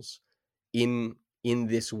ideals in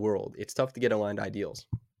this world. It's tough to get aligned ideals.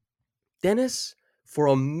 Dennis, for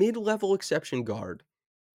a mid-level exception guard,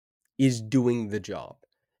 is doing the job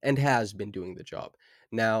and has been doing the job.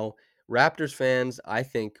 Now, Raptors fans, I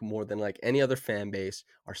think more than like any other fan base,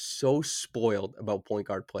 are so spoiled about point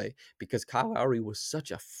guard play because Kyle Lowry was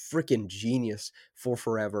such a freaking genius for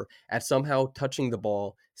forever at somehow touching the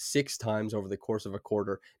ball 6 times over the course of a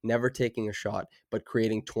quarter, never taking a shot, but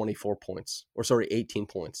creating 24 points, or sorry, 18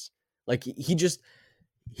 points. Like he just,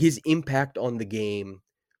 his impact on the game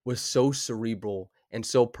was so cerebral and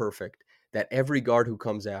so perfect that every guard who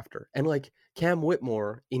comes after, and like Cam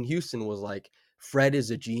Whitmore in Houston was like, Fred is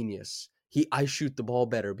a genius. I shoot the ball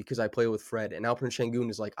better because I play with Fred. And Alperen Sengun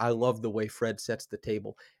is like, I love the way Fred sets the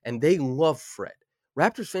table. And they love Fred.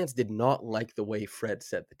 Raptors fans did not like the way Fred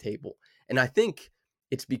set the table. And I think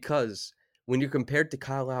it's because when you're compared to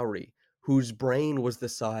Kyle Lowry, whose brain was the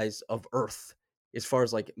size of Earth as far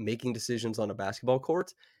as like making decisions on a basketball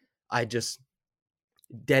court, I just,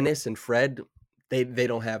 Dennis and Fred, they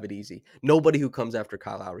don't have it easy. Nobody who comes after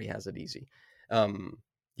Kyle Lowry has it easy.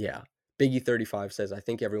 Yeah. Biggie35 says, I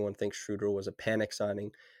think everyone thinks Schroeder was a panic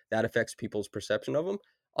signing. That affects people's perception of him.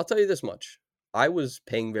 I'll tell you this much. I was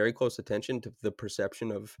paying very close attention to the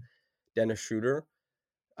perception of Dennis Schroeder.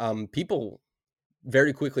 People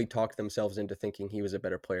very quickly talked themselves into thinking he was a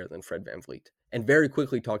better player than Fred VanVleet, and very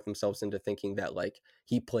quickly talked themselves into thinking that like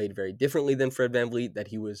he played very differently than Fred VanVleet, that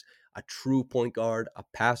he was a true point guard, a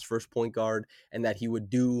pass first point guard, and that he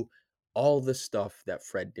would do all the stuff that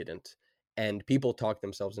Fred didn't. And people talked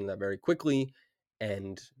themselves into that very quickly.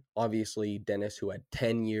 And obviously, Dennis, who had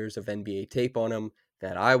 10 years of NBA tape on him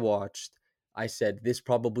that I watched, I said, this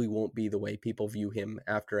probably won't be the way people view him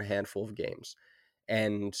after a handful of games.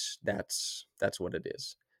 And that's what it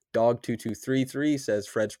is. Dog2233 says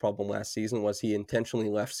Fred's problem last season was he intentionally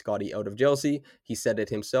left Scottie out of jealousy. He said it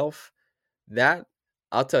himself. That,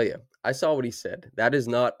 I'll tell you, I saw what he said. That is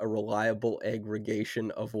not a reliable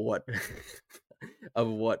aggregation of what of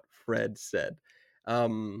what Fred said. I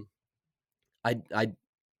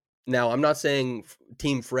Now I'm not saying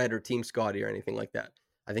Team Fred or Team Scottie or anything like that.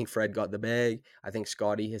 I think Fred got the bag. I think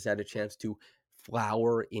Scottie has had a chance to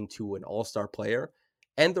flower into an all-star player.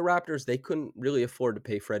 And the Raptors, they couldn't really afford to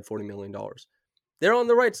pay Fred $40 million. They're on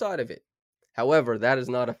the right side of it. However, that is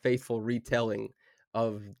not a faithful retelling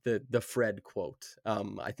of the Fred quote.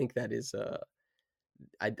 I think that is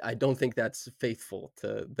I don't think that's faithful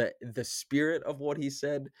to the spirit of what he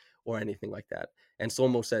said or anything like that. And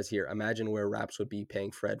Slomo says here, imagine where Raps would be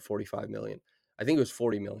paying Fred 45 million. I think it was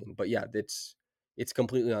 40 million, but yeah, it's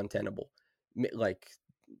completely untenable. Like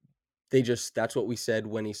that's what we said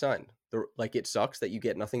when he signed. Like it sucks that you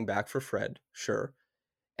get nothing back for Fred, sure.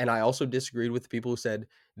 And I also disagreed with the people who said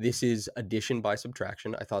this is addition by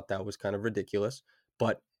subtraction. I thought that was kind of ridiculous,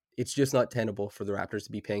 but it's just not tenable for the Raptors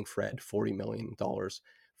to be paying Fred $40 million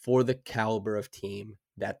for the caliber of team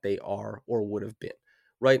that they are or would have been,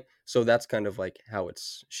 right? So that's kind of like how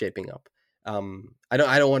it's shaping up. I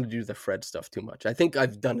don't want to do the Fred stuff too much. I think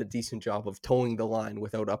I've done a decent job of towing the line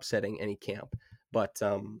without upsetting any camp, but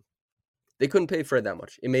they couldn't pay Fred that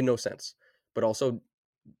much. It made no sense. But also,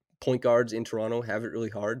 point guards in Toronto have it really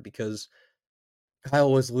hard because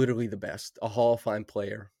Kyle was literally the best, a Hall of Fame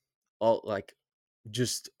player, all like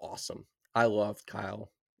just awesome. I loved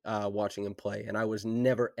Kyle watching him play, and I was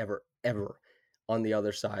never, ever, ever on the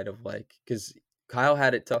other side of because Kyle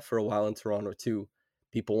had it tough for a while in Toronto too.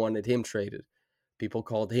 People wanted him traded. People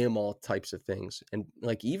called him all types of things, and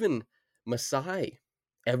even Masai,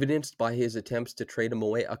 evidenced by his attempts to trade him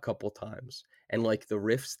away a couple times, and the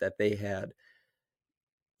rifts that they had.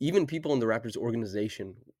 Even people in the Raptors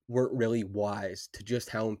organization weren't really wise to just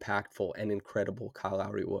how impactful and incredible Kyle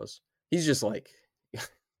Lowry was. He's just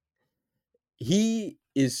he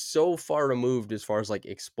is so far removed as far as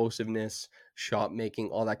explosiveness, shot making,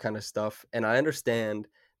 all that kind of stuff. And I understand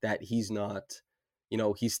that he's not,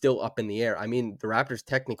 he's still up in the air. I mean, the Raptors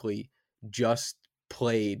technically just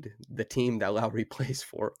played the team that Lowry plays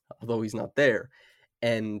for, although he's not there.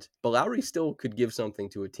 But Lowry still could give something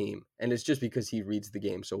to a team, and it's just because he reads the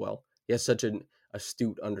game so well. He has such an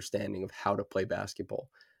astute understanding of how to play basketball.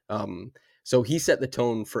 So he set the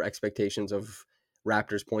tone for expectations of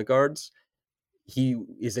Raptors point guards. He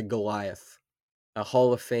is a Goliath, a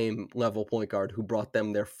Hall of Fame level point guard who brought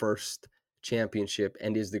them their first championship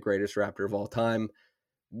and is the greatest Raptor of all time.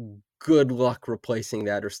 Good luck replacing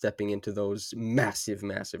that or stepping into those massive,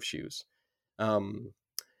 massive shoes.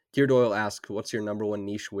 Kier Doyle asks, what's your number one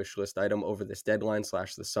niche wish list item over this deadline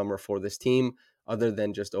 / the summer for this team, other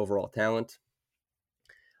than just overall talent?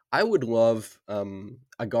 I would love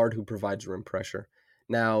a guard who provides rim pressure.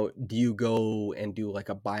 Now, do you go and do a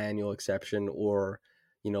biannual exception or,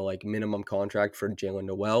 minimum contract for Jalen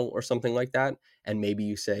Noel or something like that? And maybe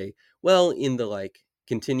you say, well, in the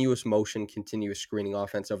continuous motion, continuous screening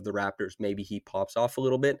offense of the Raptors, maybe he pops off a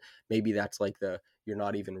little bit. Maybe that's you're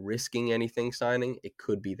not even risking anything signing. It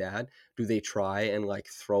could be that. Do they try and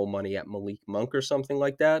throw money at Malik Monk or something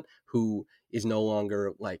like that, who is no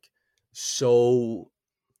longer so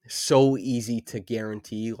easy to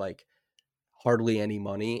guarantee hardly any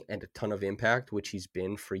money and a ton of impact, which he's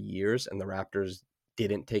been for years, and the Raptors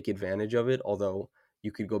didn't take advantage of it, although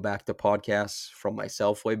you could go back to podcasts from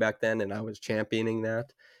myself way back then, and I was championing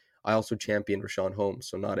that. I also championed Rashawn Holmes,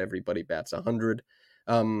 so not everybody bats 100.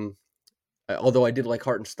 Although I did like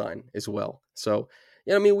Hartenstein as well. So,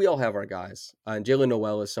 yeah, I mean, we all have our guys. And Jalen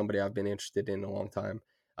Noel is somebody I've been interested in a long time.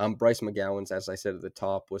 Bryce McGowan's, as I said at the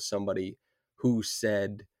top, was somebody who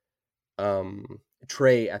said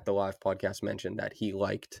Trey at the live podcast mentioned that he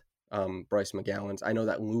liked Bryce McGowan's. I know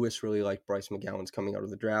that Lewis really liked Bryce McGowan's coming out of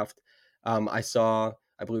the draft. I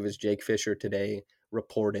believe it's Jake Fisher today,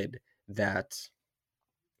 reported that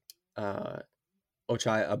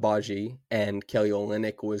Ochai Agbaji and Kelly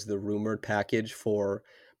Olynyk was the rumored package for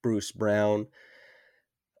Bruce Brown.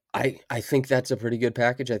 I think that's a pretty good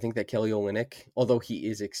package. I think that Kelly Olynyk, although he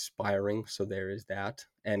is expiring, so there is that,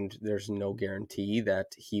 and there's no guarantee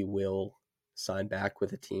that he will sign back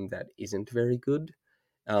with a team that isn't very good.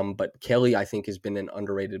 But Kelly, I think, has been an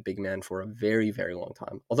underrated big man for a very, very long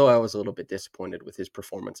time. Although I was a little bit disappointed with his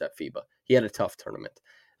performance at FIBA. He had a tough tournament.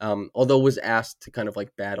 Although was asked to kind of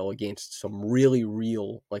battle against some really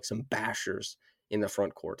real, some bashers in the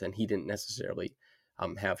front court, and he didn't necessarily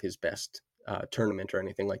have his best tournament or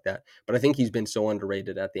anything like that. But I think he's been so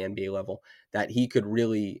underrated at the NBA level that he could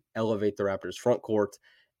really elevate the Raptors front court.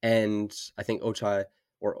 And I think Ohai,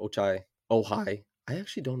 I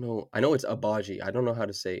actually don't know. I know it's Abaji. I don't know how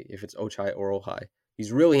to say if it's Ochai or Ohai.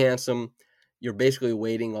 He's really handsome. You're basically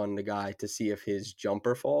waiting on the guy to see if his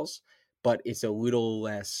jumper falls, but it's a little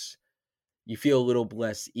less, you feel a little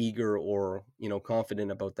less eager or,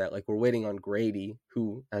 confident about that. Like we're waiting on Grady,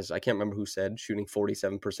 who, as I can't remember who said, shooting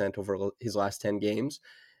 47% over his last 10 games,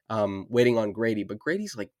 waiting on Grady, but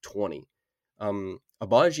Grady's like 20.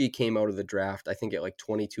 Abaji came out of the draft, I think at like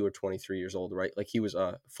 22 or 23 years old, right? Like he was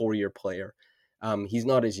a 4-year player. He's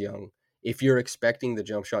not as young. If you're expecting the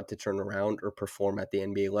jump shot to turn around or perform at the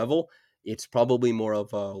NBA level, it's probably more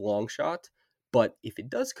of a long shot. But if it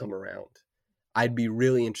does come around, I'd be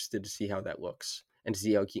really interested to see how that looks and to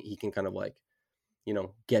see how he can kind of like,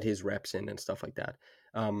 get his reps in and stuff like that.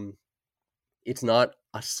 It's not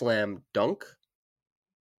a slam dunk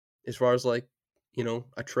as far as like,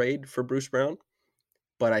 a trade for Bruce Brown,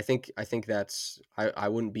 but I think that's I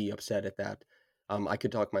wouldn't be upset at that. I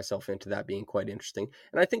could talk myself into that being quite interesting,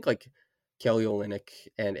 and I think like Kelly Olynyk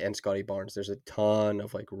and Scotty Barnes, there's a ton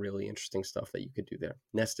of like really interesting stuff that you could do there.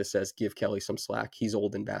 Nesta says give Kelly some slack. He's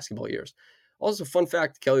old in basketball years. Also, fun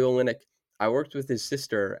fact: Kelly Olynyk, I worked with his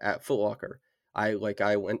sister at Foot Locker. I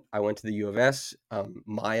went to the U of S.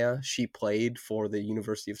 Maya, she played for the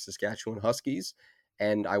University of Saskatchewan Huskies,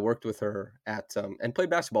 and I worked with her at and played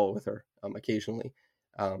basketball with her occasionally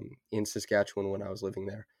in Saskatchewan when I was living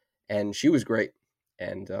there, and she was great.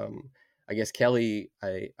 And I guess Kelly,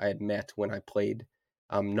 I had met when I played,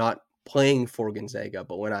 not playing for Gonzaga,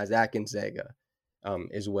 but when I was at Gonzaga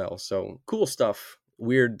as well. So cool stuff.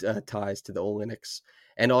 Weird ties to the Olynyks,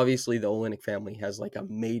 and obviously the Olynyk family has like a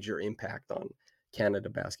major impact on Canada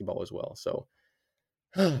basketball as well. So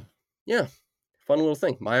yeah, fun little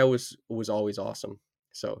thing. Maya was always awesome.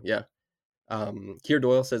 So yeah. Keir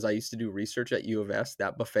Doyle says, I used to do research at U of S.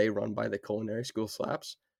 That buffet run by the culinary school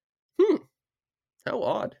slaps. How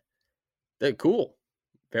odd. That cool.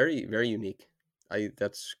 Very, very unique.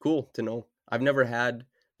 That's cool to know. I've never had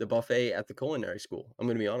the buffet at the culinary school. I'm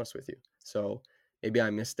going to be honest with you. So maybe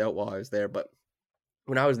I missed out while I was there. But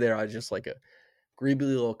when I was there, I was just like a greedy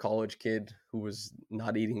little college kid who was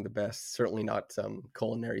not eating the best. Certainly not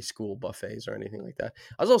culinary school buffets or anything like that.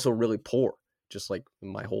 I was also really poor, just like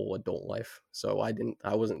my whole adult life. So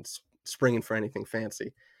I wasn't springing for anything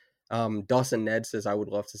fancy. Dawson Ned says, I would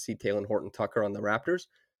love to see Talen Horton Tucker on the Raptors.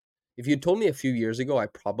 If you told me a few years ago, I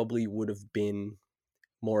probably would have been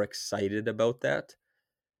more excited about that.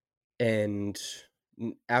 And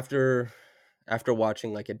after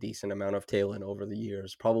watching like a decent amount of Talen over the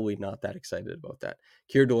years, probably not that excited about that.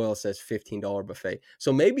 Keir Doyle says $15 buffet.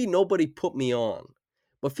 So maybe nobody put me on.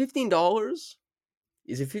 But $15?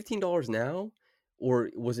 Is it $15 now?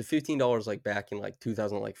 Or was it $15 like back in like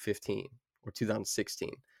 2015 or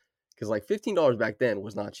 2016? Because like $15 back then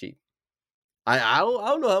was not cheap. I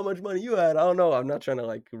don't know how much money you had. I don't know. I'm not trying to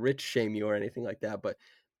like rich shame you or anything like that. But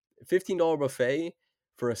 $15 buffet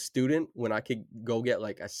for a student when I could go get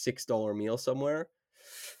like a $6 meal somewhere.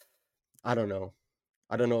 I don't know.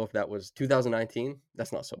 I don't know if that was 2019.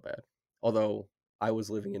 That's not so bad. Although I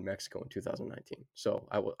was living in Mexico in 2019, so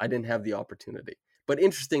I didn't have the opportunity. But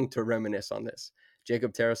interesting to reminisce on this.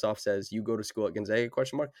 Jacob Tarasov says, you go to school at Gonzaga,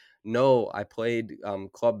 question mark? No, I played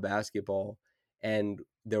club basketball, and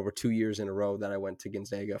there were 2 years in a row that I went to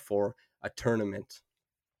Gonzaga for a tournament.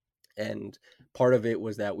 And part of it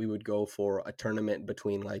was that we would go for a tournament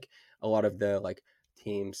between like a lot of the like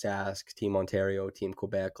Team Sask, Team Ontario, Team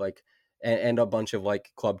Quebec, like and a bunch of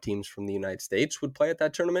like club teams from the United States would play at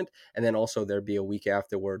that tournament. And then also there'd be a week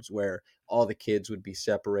afterwards where all the kids would be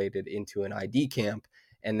separated into an ID camp,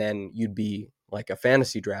 and then you'd be like a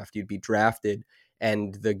fantasy draft. You'd be drafted,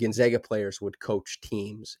 and the Gonzaga players would coach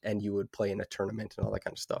teams, and you would play in a tournament and all that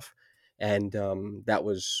kind of stuff. And that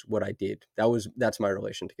was what I did. That's my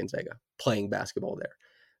relation to Gonzaga, playing basketball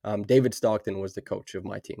there. David Stockton was the coach of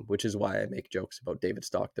my team, which is why I make jokes about David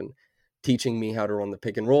Stockton teaching me how to run the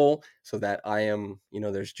pick and roll, so that I am,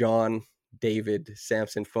 there's John, David,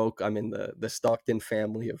 Samson folk. I'm in the Stockton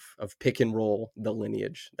family of pick and roll, the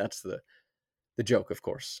lineage. That's the joke, of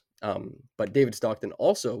course. But David Stockton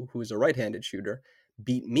also, who is a right-handed shooter,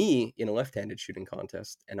 beat me in a left-handed shooting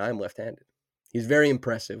contest, and I'm left-handed. He's very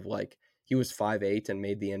impressive. Like, he was 5'8" and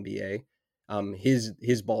made the NBA.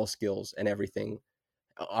 His ball skills and everything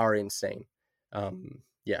are insane.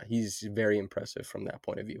 Yeah, he's very impressive from that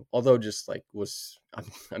point of view. Although just like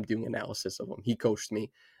I'm doing analysis of him. He coached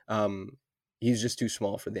me. He's just too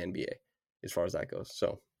small for the NBA as far as that goes.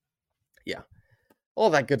 So yeah. all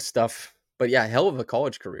that good stuff. But yeah, hell of a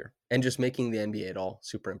college career, and just making the NBA at all,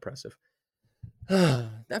 super impressive.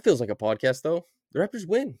 That feels like a podcast though. The Raptors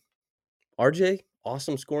win. RJ,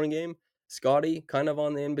 awesome scoring game. Scotty, kind of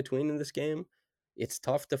on the in between in this game. It's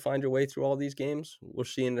tough to find your way through all these games. We're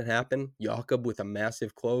seeing it happen. Jakob with a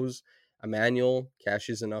massive close. Emmanuel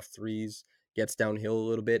cashes enough threes, gets downhill a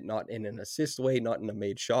little bit, not in an assist way, not in a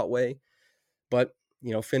made shot way, but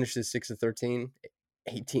finishes 6 of 13,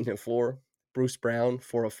 18 and 4. Bruce Brown,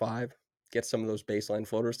 4 of 5, gets some of those baseline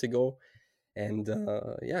floaters to go. And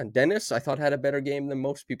yeah, Dennis, I thought had a better game than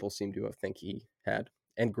most people seem to have think he had.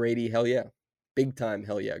 And Grady, hell yeah. Big time,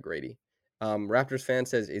 hell yeah, Grady. Raptors fan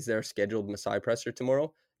says, is there a scheduled Masai presser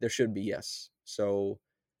tomorrow? There should be, yes. So,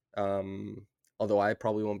 although I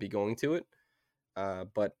probably won't be going to it,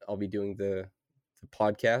 but I'll be doing the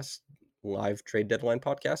podcast, live trade deadline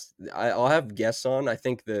podcast. I'll have guests on. I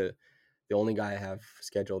think the only guy I have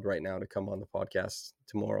scheduled right now to come on the podcast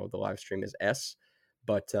tomorrow, the live stream, is S.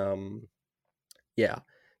 But yeah,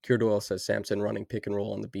 Cure Doyle says Samson running pick and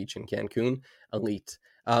roll on the beach in Cancun, elite.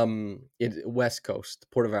 West Coast,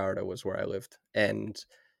 Puerto Vallarta was where I lived, and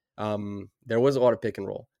there was a lot of pick and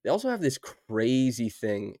roll. They also have this crazy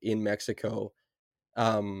thing in Mexico.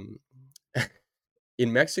 In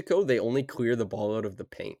Mexico, they only clear the ball out of the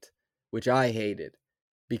paint, which I hated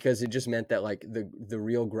because it just meant that like the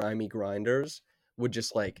real grimy grinders would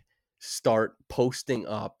just like start posting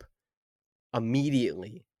up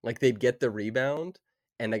immediately. Like they'd get the rebound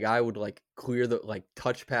and the guy would like clear the like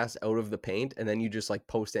touch pass out of the paint, and then you just like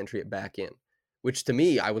post entry it back in. Which to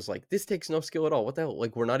me, I was like, this takes no skill at all. What the hell?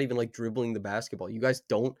 Like we're not even like dribbling the basketball. You guys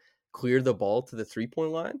don't clear the ball to the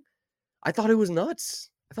 3-point line? I thought it was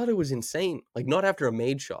nuts. I thought it was insane. Like not after a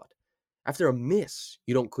made shot. After a miss,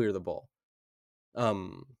 you don't clear the ball.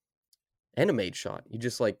 And a made shot. You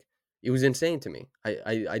just like it was insane to me.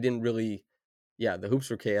 I didn't really. Yeah, the hoops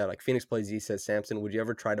were chaotic. Phoenix Plays Z says, Samson, would you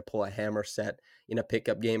ever try to pull a hammer set in a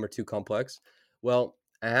pickup game or too complex? Well,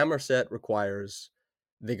 a hammer set requires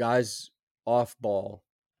the guys off ball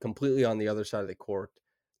completely on the other side of the court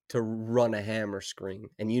to run a hammer screen.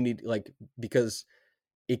 And you need like because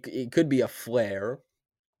it could be a flare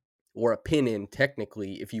or a pin in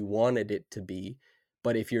technically if you wanted it to be,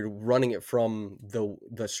 but if you're running it from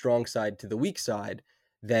the strong side to the weak side,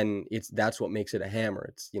 then that's what makes it a hammer.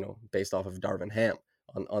 It's based off of Darvin Ham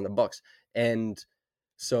on the Bucks, and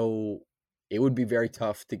so it would be very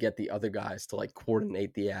tough to get the other guys to like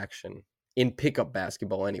coordinate the action in pickup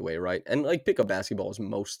basketball anyway, right? And like pickup basketball is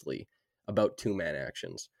mostly about 2-man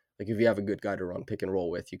actions. Like if you have a good guy to run pick and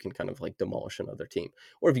roll with, you can kind of like demolish another team,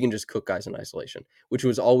 or if you can just cook guys in isolation, which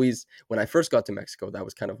was always when I first got to Mexico, that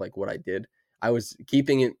was kind of like what I did. I was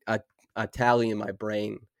keeping a tally in my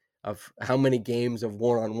brain of how many games of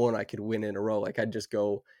one-on-one I could win in a row. Like I'd just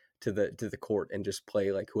go to the court and just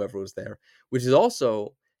play like whoever was there, which is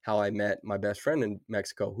also how I met my best friend in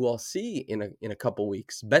Mexico, who I'll see in a couple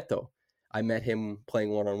weeks, Beto. I met him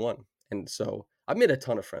playing one-on-one, and so I've made a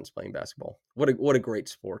ton of friends playing basketball. What a great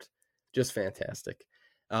sport, just fantastic.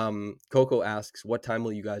 Coco asks, what time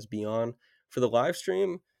will you guys be on for the live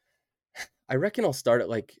stream? I reckon I'll start at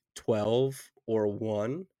like 12 or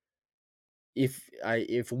 1. If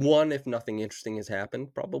nothing interesting has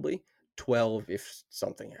happened, probably 12 if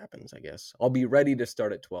something happens, I guess. I'll be ready to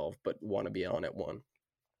start at 12, but want to be on at 1.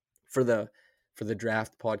 For the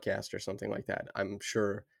draft podcast or something like that, I'm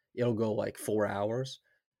sure it'll go like 4 hours.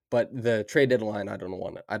 But the trade deadline, I don't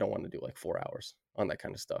want to do like 4 hours on that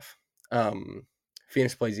kind of stuff.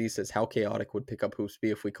 Phoenix Plays Z says, how chaotic would pickup hoops be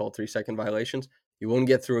if we called 3-second violations? You won't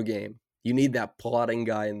get through a game. You need that plotting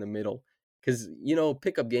guy in the middle. Because,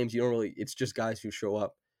 pickup games, you don't really, it's just guys who show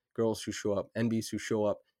up, girls who show up, NBs who show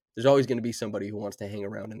up. There's always going to be somebody who wants to hang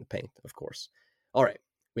around in the paint, of course. All right.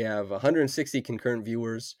 We have 160 concurrent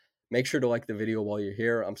viewers. Make sure to like the video while you're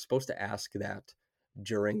here. I'm supposed to ask that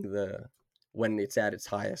during when it's at its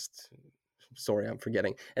highest. Sorry, I'm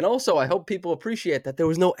forgetting. And also, I hope people appreciate that there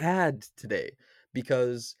was no ad today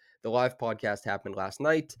because the live podcast happened last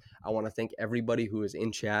night. I want to thank everybody who is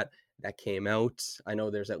in chat that came out. I know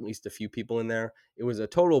there's at least a few people in there. It was a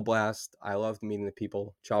total blast. I loved meeting the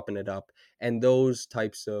people, chopping it up. And those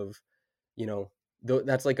types of,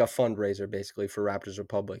 that's like a fundraiser basically for Raptors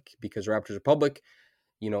Republic, because Raptors Republic,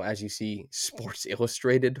 as you see, Sports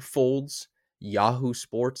Illustrated folds, Yahoo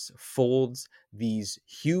Sports folds, these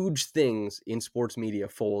huge things in sports media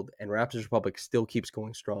fold, and Raptors Republic still keeps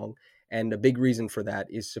going strong. And a big reason for that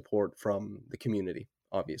is support from the community,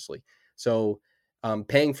 obviously. So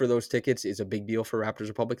paying for those tickets is a big deal for Raptors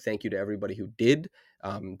Republic. Thank you to everybody who did.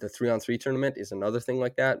 The 3-on-3 tournament is another thing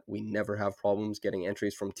like that. We never have problems getting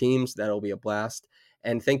entries from teams. That'll be a blast.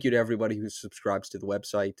 And thank you to everybody who subscribes to the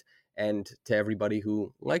website, and to everybody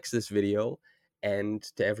who likes this video, and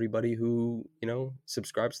to everybody who,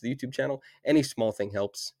 subscribes to the YouTube channel. Any small thing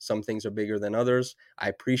helps. Some things are bigger than others. I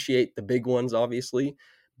appreciate the big ones, obviously.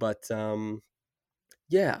 But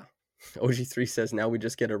yeah. OG3 says now we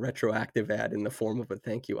just get a retroactive ad in the form of a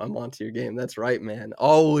thank you. I'm onto your game. That's right, man.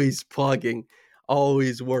 Always plugging,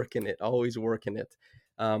 always working it, always working it.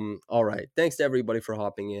 All right. Thanks to everybody for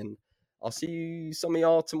hopping in. I'll see some of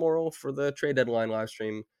y'all tomorrow for the trade deadline live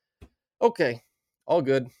stream. Okay. All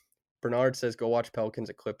good. Bernard says go watch Pelicans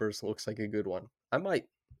at Clippers. Looks like a good one. I might.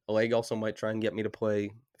 Oleg also might try and get me to play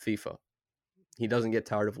FIFA. He doesn't get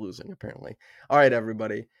tired of losing, apparently. All right,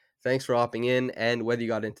 everybody. Thanks for hopping in. And whether you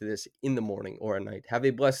got into this in the morning or at night, have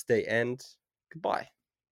a blessed day and goodbye.